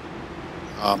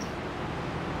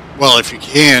 well, if you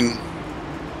can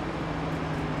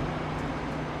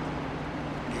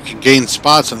gain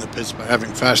spots on the pits by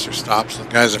having faster stops than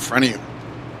guys in front of you.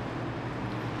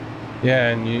 Yeah,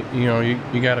 and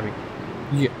you gotta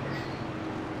be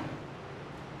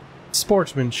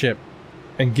sportsmanship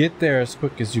and get there as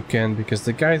quick as you can because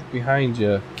the guys behind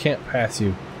you can't pass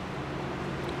you.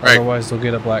 Right. Otherwise, they'll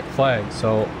get a black flag.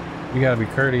 So you gotta be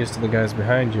courteous to the guys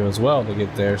behind you as well to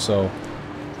get there. So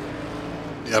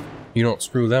yep, you don't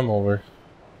screw them over.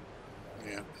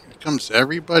 Yeah, here comes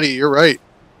everybody. You're right.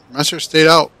 Messer stayed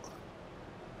out.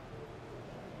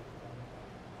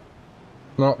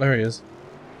 No, there he is.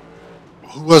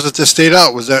 Who was it that stayed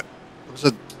out? Was a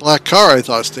black car I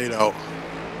thought stayed out.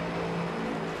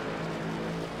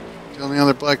 The only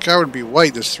other black car would be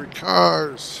white. There's 3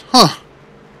 cars. Huh.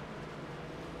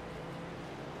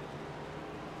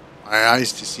 My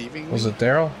eyes deceiving me. Was it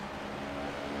Daryl?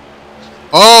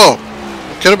 Oh!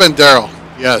 It could have been Daryl.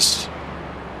 Yes.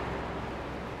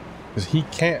 Because he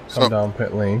can't come down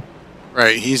pit lane.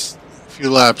 Right, he's a few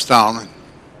laps down.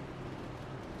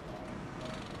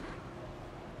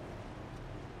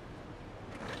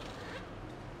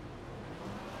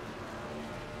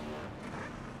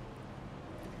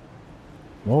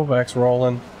 Novak's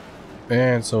rolling,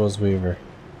 and so is Weaver.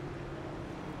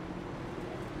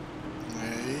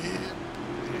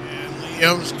 And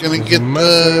Leo's gonna get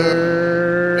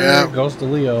the... Yeah, goes to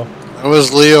Leo. That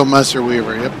was Leo Messer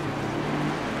Weaver, yep.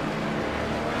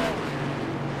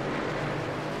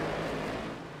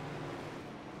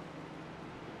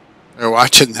 They're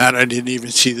watching that, I didn't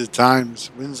even see the times.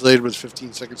 Winslade with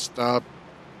 15-second stop.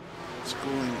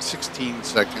 Schooling 16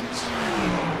 seconds.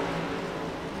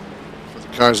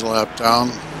 Car's a lap down.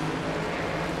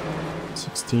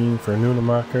 16 for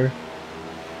Nunemacher.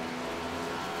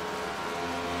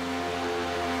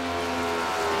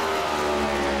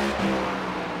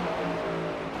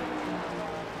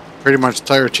 Pretty much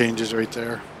tire changes right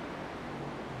there.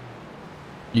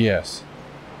 Yes.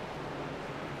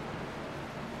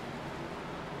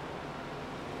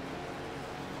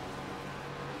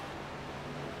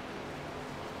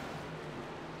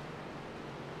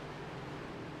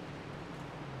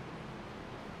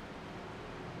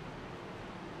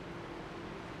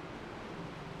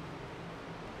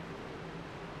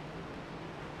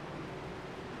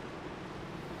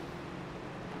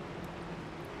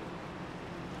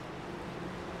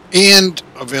 And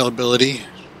availability.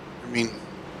 I mean,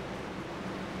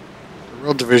 the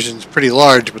World Division is pretty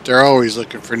large, but they're always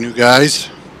looking for new guys.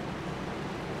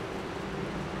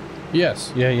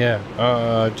 Yes, yeah.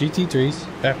 GT3s,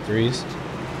 F3s,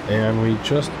 and we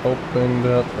just opened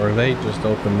up, or they just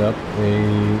opened up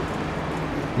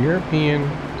a European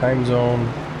time zone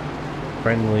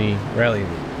friendly rally league.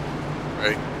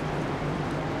 Right.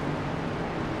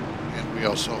 And we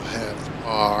also have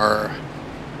our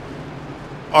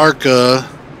ARCA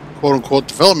quote-unquote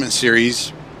development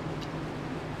series.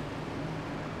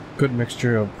 Good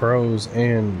mixture of pros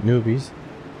and newbies.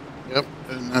 Yep,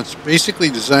 and that's basically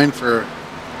designed for...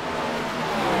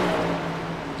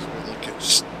 So look at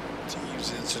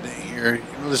Steve's incident here. You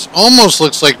know, this almost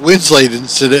looks like Winslade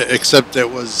incident, except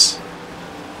it was...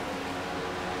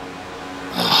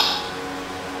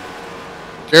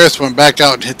 Gareth went back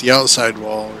out and hit the outside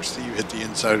wall, or Steve hit the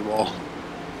inside wall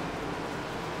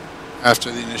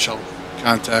after the initial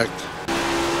contact.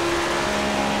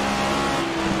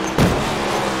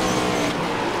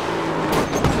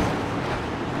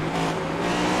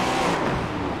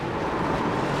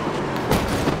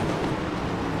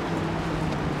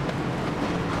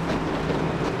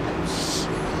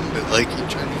 Sounded like he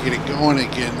tried to get it going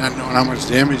again, not knowing how much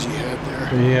damage he had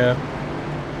there. Yeah.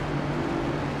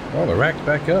 Oh, the rack's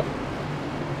back up.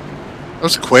 That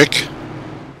was quick.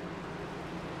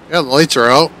 Yeah, the lights are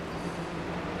out.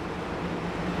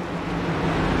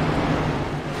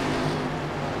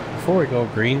 Before we go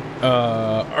green,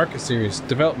 ARCA series,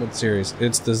 development series.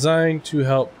 It's designed to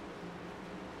help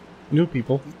new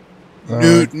people.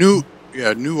 New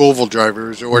oval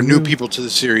drivers or new people to the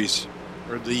series.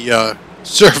 Or the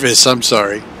service, I'm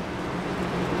sorry.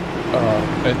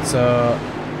 It's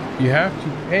you have to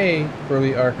pay for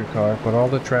the ARCA car, but all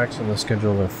the tracks on the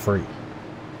schedule are free.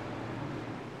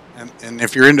 And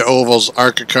if you're into ovals,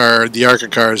 the ARCA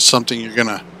car is something you're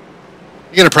gonna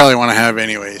probably want to have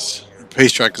anyways. The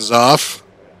pace track is off.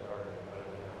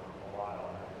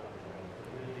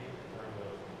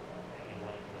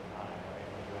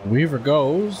 Weaver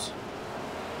goes.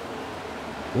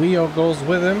 Leo goes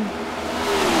with him.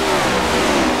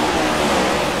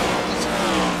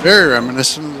 Very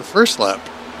reminiscent of the first lap.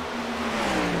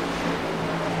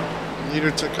 The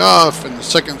leader took off, and the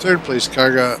second, third place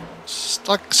car got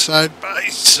stuck side by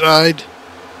side.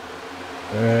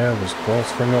 Yeah, it was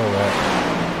close for Novak.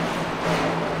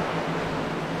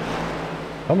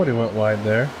 Somebody went wide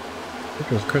there. I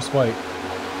think it was Chris White.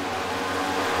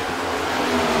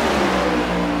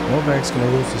 Novak's going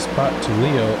to lose the spot to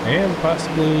Leo and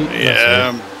possibly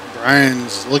Yeah,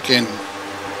 Brian's looking. He's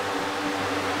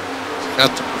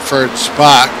got the preferred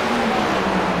spot.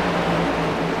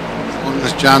 As long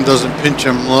as John doesn't pinch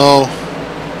him low.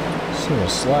 Just going to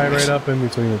slide right up in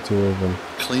between the two of them.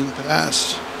 Clean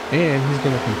pass. And he's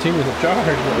going to continue the charge,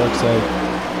 it looks like.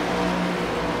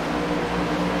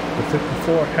 The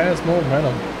 54 has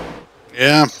momentum.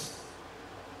 Yeah.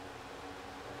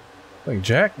 Like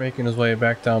Jack making his way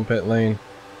back down pit lane.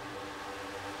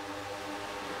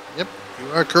 Yep,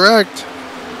 you are correct.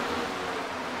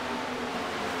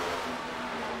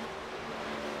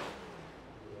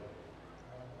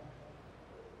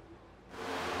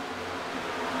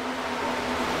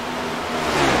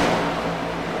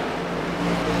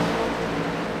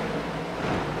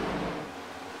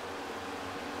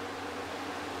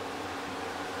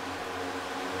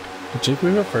 Jake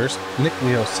Weaver first, Nick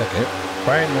Leo second,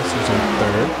 Brian Messers in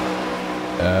third,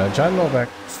 John Novak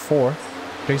fourth,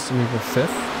 Jason Weaver fifth,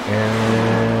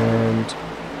 and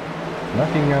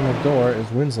knocking on the door is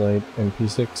Winslade in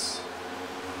P6.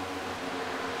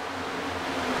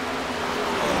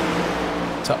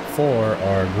 Top four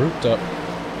are grouped up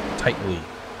tightly.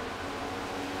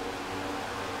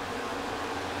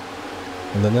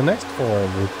 And then the next four are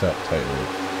grouped up tightly.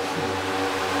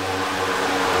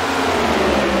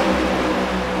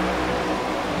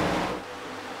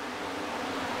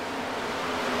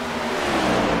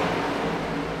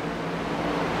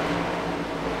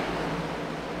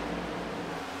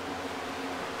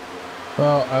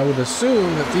 Well, I would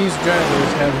assume that these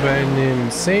drivers have been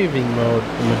in saving mode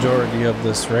the majority of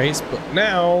this race, but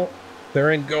now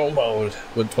they're in go mode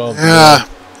with 12 to go. Yeah,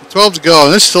 12 to go,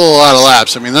 and there's still a lot of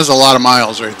laps. I mean, there's a lot of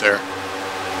miles right there.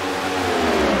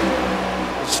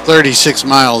 It's 36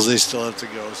 miles they still have to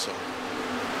go, so.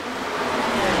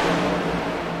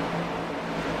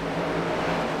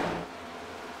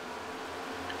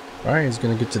 Ryan's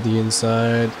going to get to the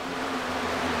inside.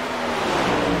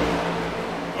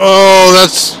 Oh,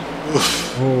 that's...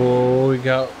 Oof. Oh, we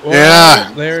got... Oh,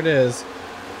 yeah. There it is.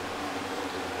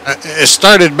 It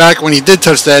started back when he did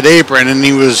touch that apron, and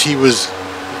he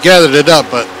gathered it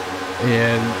up, but...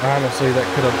 And honestly, that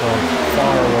could have gone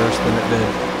far worse than it did.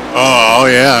 Oh,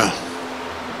 yeah.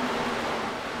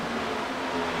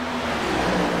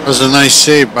 That was a nice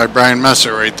save by Brian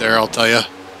Messer right there, I'll tell you.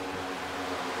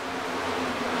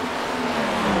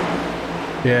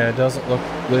 Yeah, it doesn't look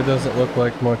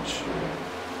like much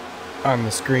on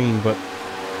the screen, but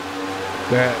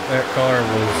that car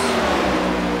was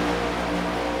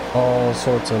all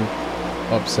sorts of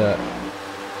upset.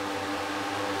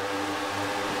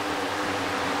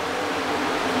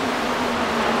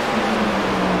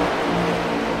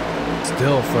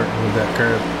 Still flirting with that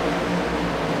curb.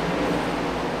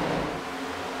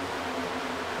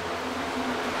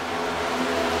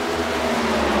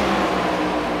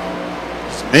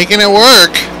 Making it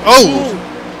work. Oh!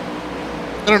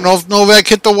 I don't know if Novak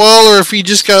hit the wall or if he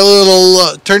just got a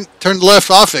little turned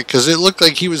left off it, because it looked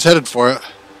like he was headed for it.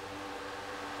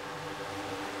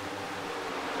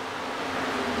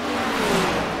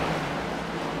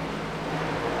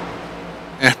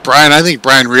 Yeah, Brian, I think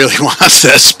Brian really wants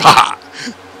that spot.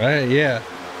 Right, yeah.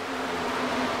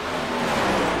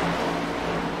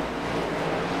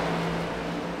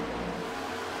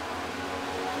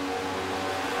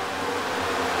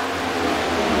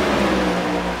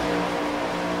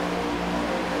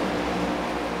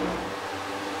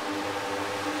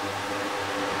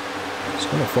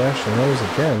 Gonna flash the nose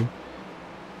again.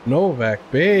 Novak,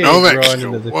 big run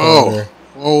into the corner.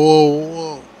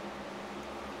 Whoa.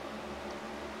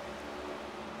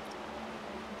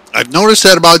 I've noticed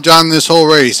that about John this whole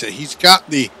race. That he's got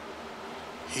he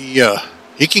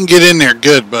can get in there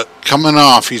good, but coming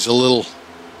off, he's a little...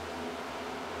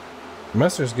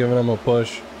 Messer's giving him a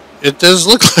push. It does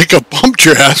look like a bump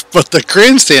draft, but the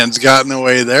grandstand's got in the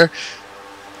way there.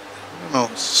 I don't know.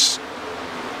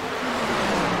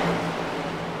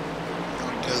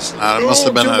 It must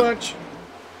have been too much.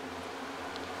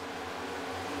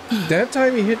 That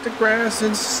time he hit the grass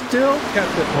and still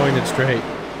kept it pointed straight.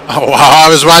 Oh wow! I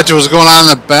was watching what's going on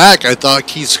in the back. I thought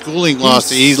Keith Schooling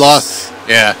lost it. He lost.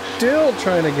 Yeah. Still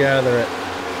trying to gather it.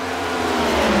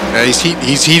 Yeah,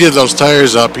 he's heated those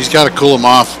tires up. He's got to cool them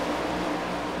off.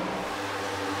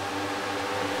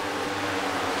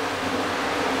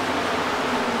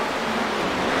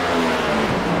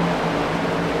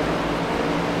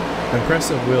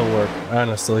 Impressive wheel work,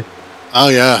 honestly. Oh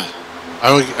yeah,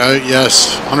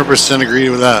 yes, 100% agree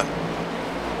with that.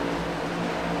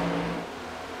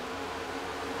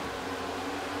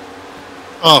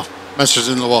 Oh, Messer's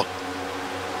in the wall.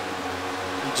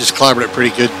 He just clobbered it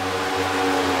pretty good.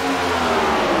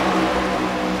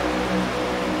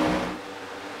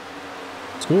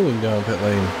 Schooling down pit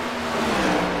lane.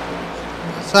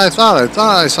 That's what I thought. I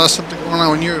thought I saw something going on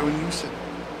when you said.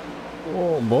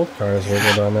 Oh, both cars will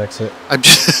go down exit. I'm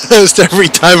just every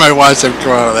time I watch them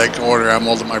come out of that corner, I'm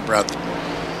holding my breath.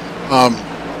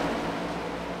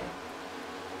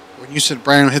 When you said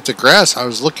Brian hit the grass, I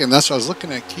was looking. That's what I was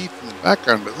looking at Keith in the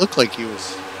background, but it looked like he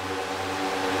was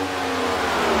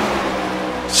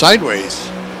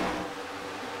sideways.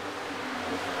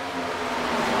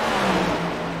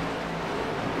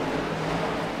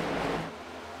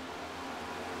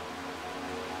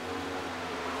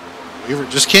 Weaver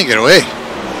just can't get away.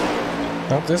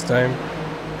 Not this time.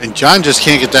 And John just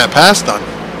can't get that pass done.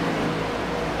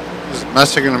 Is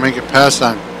Messer going to make a pass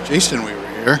on Jason Weaver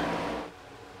here?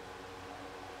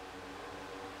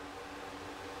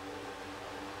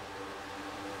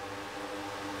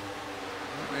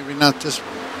 Maybe not this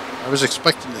one. I was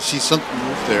expecting to see something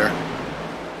move there.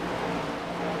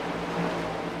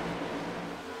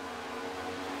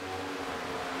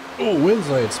 Oh,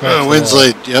 Winslade.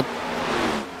 Winslade, yep.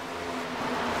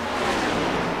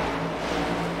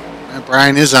 And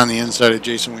Brian is on the inside of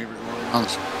Jason Weaver.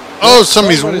 Oh,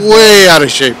 somebody's way out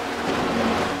of shape.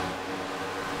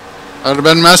 That would have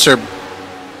been Messer.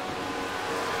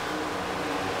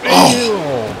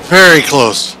 Oh, very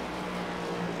close.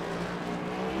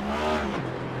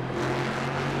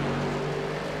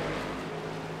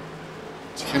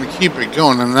 It's going to keep it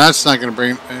going, and that's not going to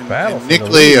bring in Nick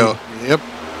Leo. Yep.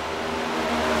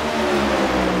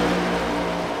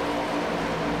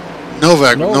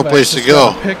 Novak with no place to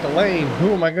go. Pick a lane.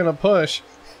 Who am I going to push?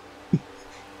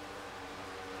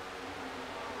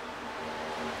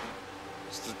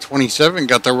 It's the 27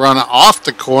 got the run off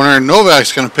the corner, and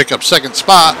Novak's going to pick up second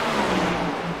spot.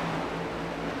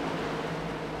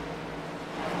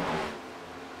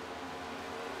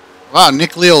 Wow,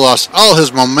 Nick Leo lost all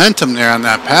his momentum there on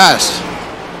that pass.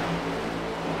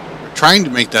 We're trying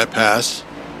to make that pass.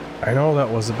 I know that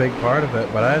was a big part of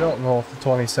it, but I don't know if the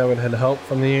 27 had help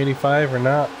from the 85 or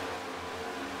not.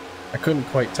 I couldn't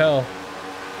quite tell.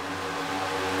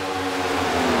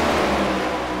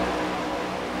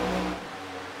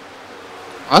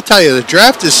 I'll tell you, the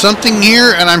draft is something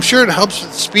here, and I'm sure it helps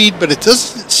with speed, but it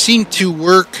doesn't seem to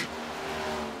work.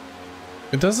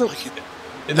 It doesn't.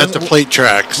 At the plate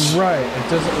tracks. Right. It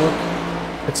doesn't look.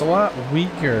 It's a lot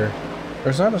weaker. Or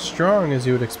it's not as strong as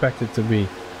you would expect it to be.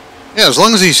 Yeah, as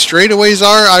long as these straightaways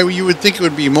are, you would think it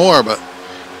would be more, but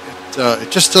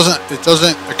it just doesn't. It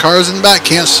doesn't. The cars in the back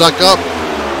can't suck up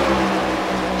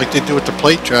like they do with the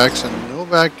plate tracks. And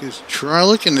Novak is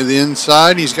looking to the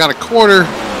inside. He's got a quarter.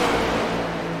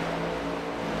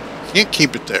 Can't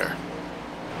keep it there.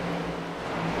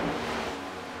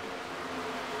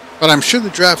 But I'm sure the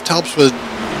draft helps with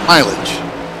mileage.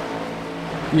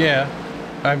 Yeah,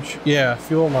 yeah,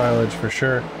 fuel mileage for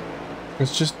sure.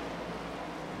 It's just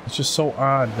so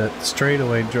odd that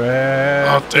straightaway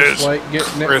draft is like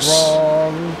getting it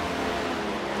wrong.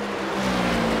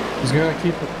 He's gonna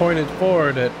keep it pointed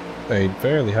forward at a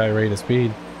fairly high rate of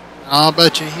speed. I'll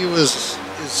bet you he was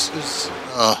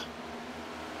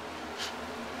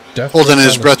holding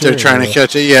his breath there, trying to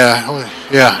catch it. Yeah,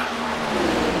 yeah.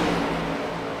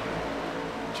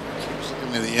 Keeps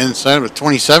looking to the inside, but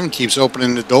 27 keeps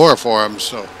opening the door for him.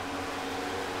 So.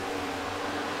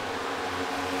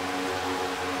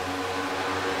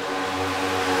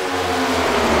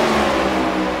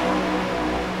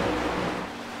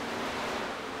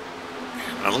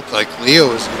 It looked like Leo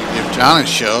was going to give John a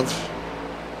shove.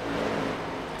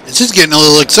 This is getting a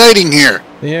little exciting here.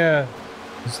 Yeah,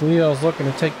 because Leo's looking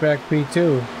to take back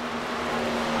P2.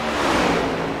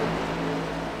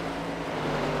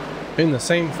 In the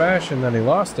same fashion that he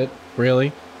lost it,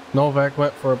 really. Novak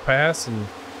went for a pass and...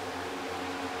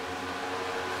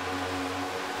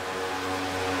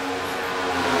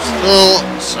 Still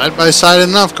side by side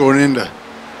enough going into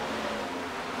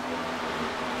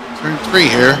turn 3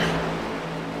 here.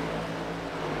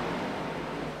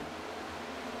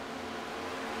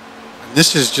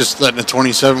 This is just letting the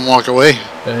 27 walk away.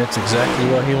 That's exactly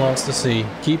what he wants to see.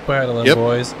 Keep battling,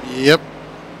 boys. Yep.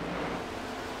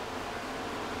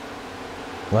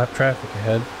 Lap traffic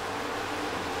ahead.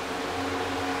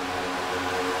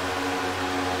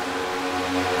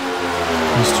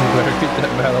 These two better get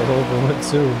that battle over with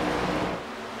soon.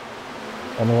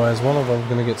 Otherwise, one of them's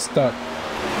going to get stuck.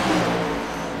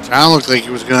 John looked like he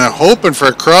was going to hoping for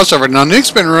a crossover. Now,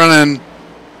 Nick's been running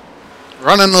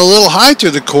a little high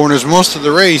through the corners most of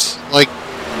the race, like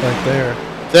there.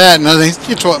 That, and I think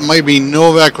it's what maybe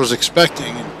Novak was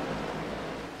expecting, and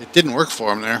it didn't work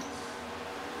for him there.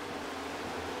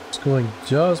 Schooling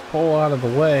just pull out of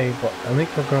the way, but I think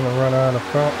we're going to run out of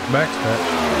backstretch.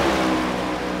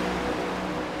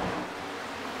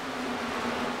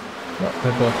 Oh,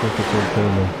 they both look at their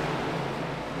cleanly.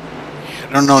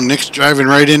 I don't know, Nick's driving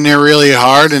right in there really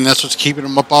hard, and that's what's keeping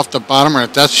him up off the bottom, or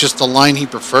if that's just the line he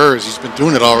prefers. He's been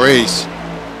doing it all race.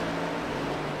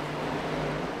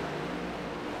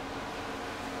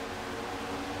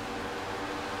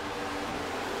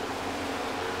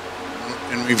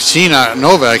 And we've seen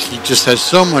Novak, he just has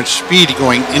so much speed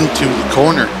going into the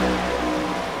corner.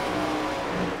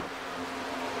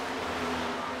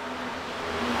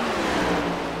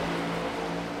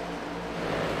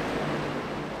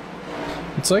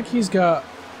 It's like he's got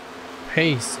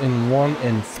pace in 1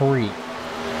 and 3,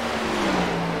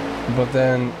 but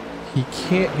then he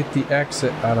can't get the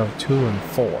exit out of 2 and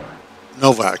 4.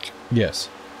 Novak. Yes.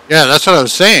 Yeah, that's what I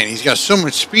was saying. He's got so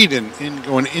much speed in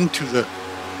going into the,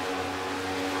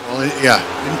 well, yeah,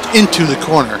 into the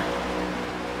corner.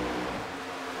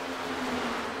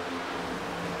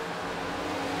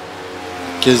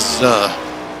 Because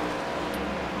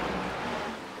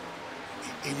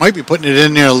he might be putting it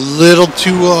in there a little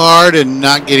too hard and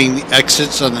not getting the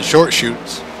exits on the short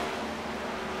shoots.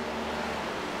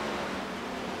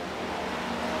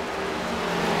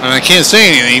 And I can't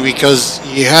say anything because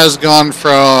he has gone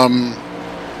from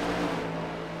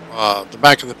the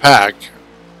back of the pack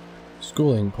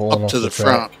Schooling pulling up to off the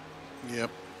track. front. Yep.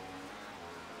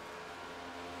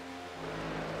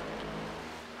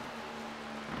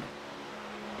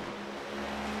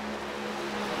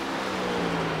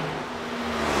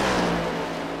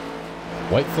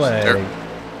 White flag.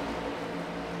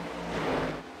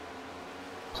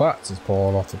 Klotz is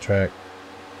pulling off the track.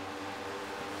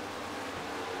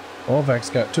 Novak's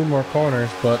got 2 more corners,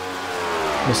 but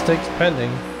mistakes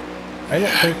pending. I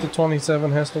don't think the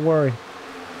 27 has to worry.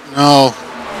 No,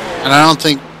 and I don't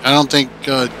think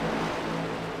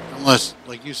unless,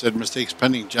 like you said, mistakes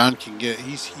pending, John can get.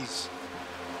 He's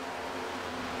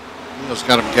Leo's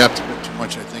got him gapped a bit too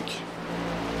much, I think.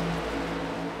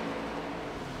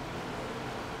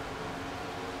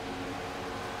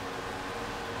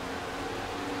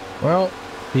 Well,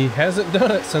 he hasn't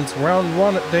done it since round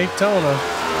 1 at Daytona.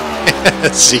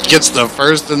 He gets the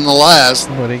first and the last.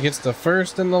 But he gets the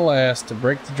first and the last to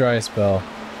break the dry spell.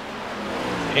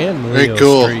 And Very Leo's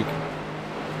cool. streak.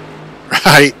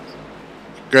 Right.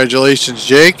 Congratulations,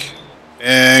 Jake.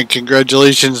 And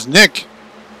congratulations, Nick.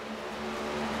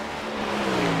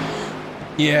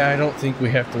 Yeah, I don't think we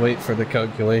have to wait for the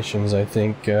calculations. I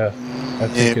think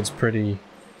it's pretty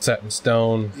set in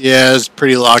stone. Yeah, it's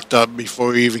pretty locked up before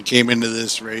we even came into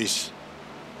this race.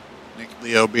 Nick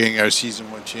Leo being our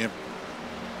season 1 champion.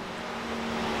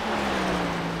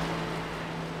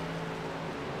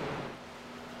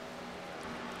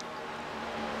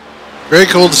 Very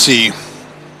cool to see.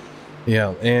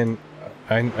 Yeah, and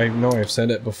I know I've said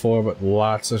it before, but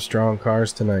lots of strong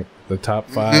cars tonight. The top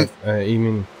 5,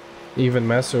 even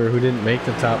Messer, who didn't make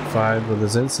the top 5 with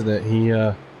his incident, he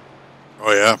oh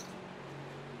yeah,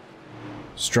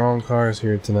 strong cars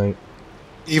here tonight.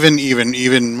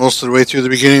 Even most of the way through the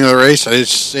beginning of the race, I'd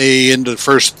say into the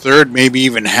first third, maybe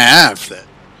even half, that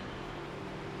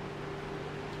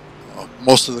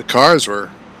most of the cars were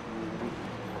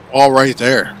all right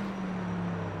there.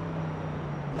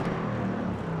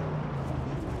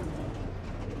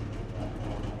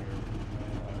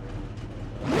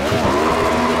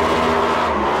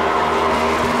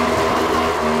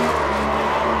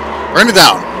 Burn it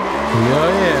down. Oh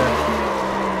yeah.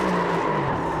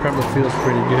 Probably feels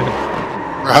pretty good.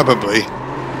 Probably.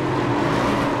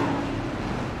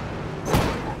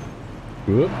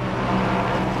 Whoop.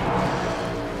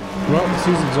 Well, the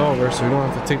season's over, so we don't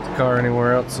have to take the car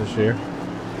anywhere else this year.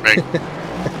 Right.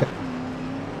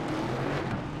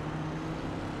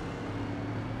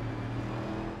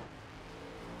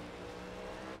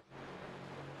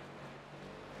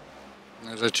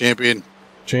 There's a champion.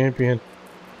 Champion.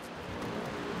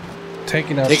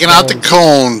 Taking out the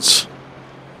cones.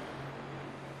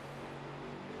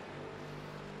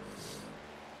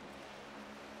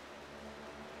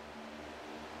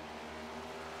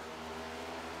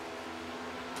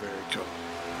 Very cool.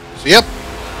 So, yep.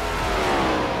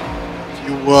 If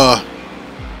you want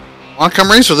to come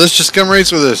race with us, just come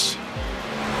race with us.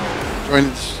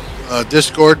 Join the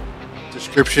Discord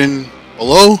description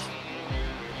below.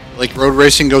 Like Road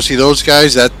Racing, go see those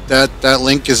guys. That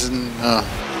link is in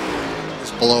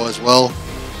below as well.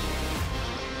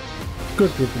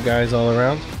 Good group of guys all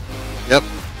around. Yep.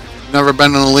 Never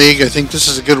been in a league. I think this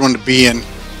is a good one to be in.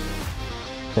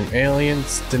 From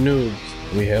aliens to noobs,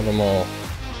 we have them all.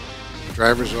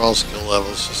 Drivers of all skill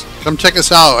levels. Just come check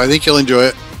us out. I think you'll enjoy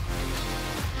it.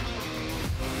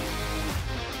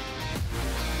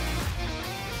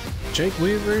 Jake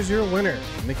Weaver is your winner.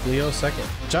 Nick Leo second.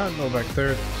 John Novak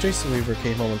third. Jason Weaver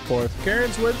came home in fourth.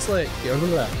 Gareth Winsley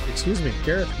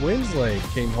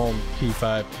came home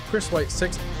P5. Chris White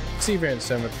sixth. Steve Van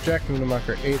seventh. Jack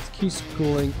Nunemacher eighth. Keith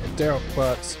Schooling and Daryl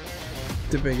Klotz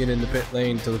dipping it in the pit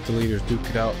lane to let the leaders duke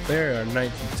it out. There are 9th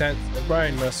and 10th. And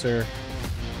Brian Messer,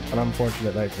 an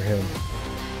unfortunate night for him.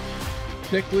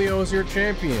 Nick Leo is your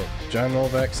champion. John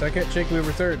Novak second, Jake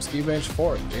Weaver third, Steve Bench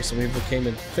fourth, Jason Weaver came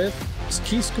in fifth,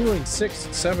 Keith Schooling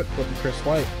sixth, seventh with Chris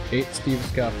White, eighth Steve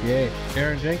Escoffier,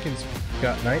 Aaron Jenkins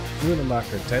got 9th,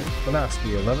 Lunemacher 10th,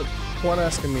 Manoski 11th, Juan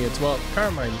Escamilla 12th,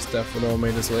 Carmine Stefano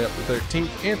made his way up to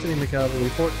 13th, Anthony McAlvey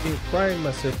 14th, Brian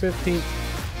Messer 15th,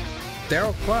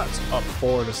 Daryl Klotz up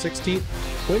 4 to 16th,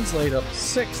 Winslade up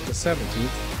 6 to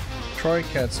 17th, Troy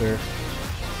Ketzer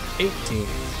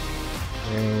 18th.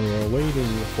 And we're waiting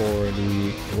for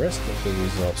the rest of the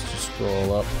results to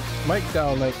scroll up. Mike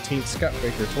Dow 19th, Scott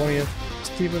Baker 20th,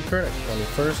 Stephen Kernick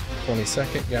 21st,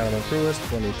 22nd, Gavin Pruitt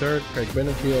 23rd, Craig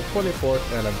Benenfield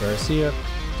 24th, Adam Garcia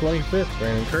 25th,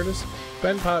 Brandon Curtis,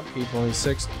 Ben Popke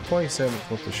 26th, 27th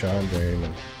with Deshaun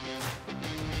Berryman.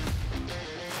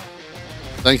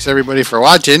 Thanks everybody for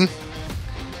watching.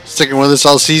 Sticking with us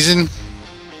all season.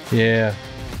 Yeah.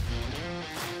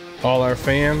 All our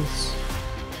fans.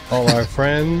 All our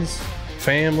friends,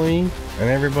 family, and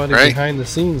everybody behind the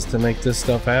scenes to make this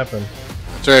stuff happen.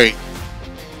 That's right.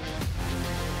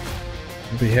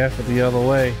 On behalf of The Other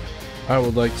Way, I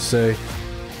would like to say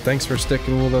thanks for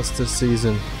sticking with us this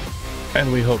season,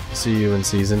 and we hope to see you in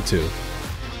Season 2.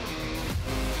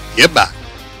 Goodbye.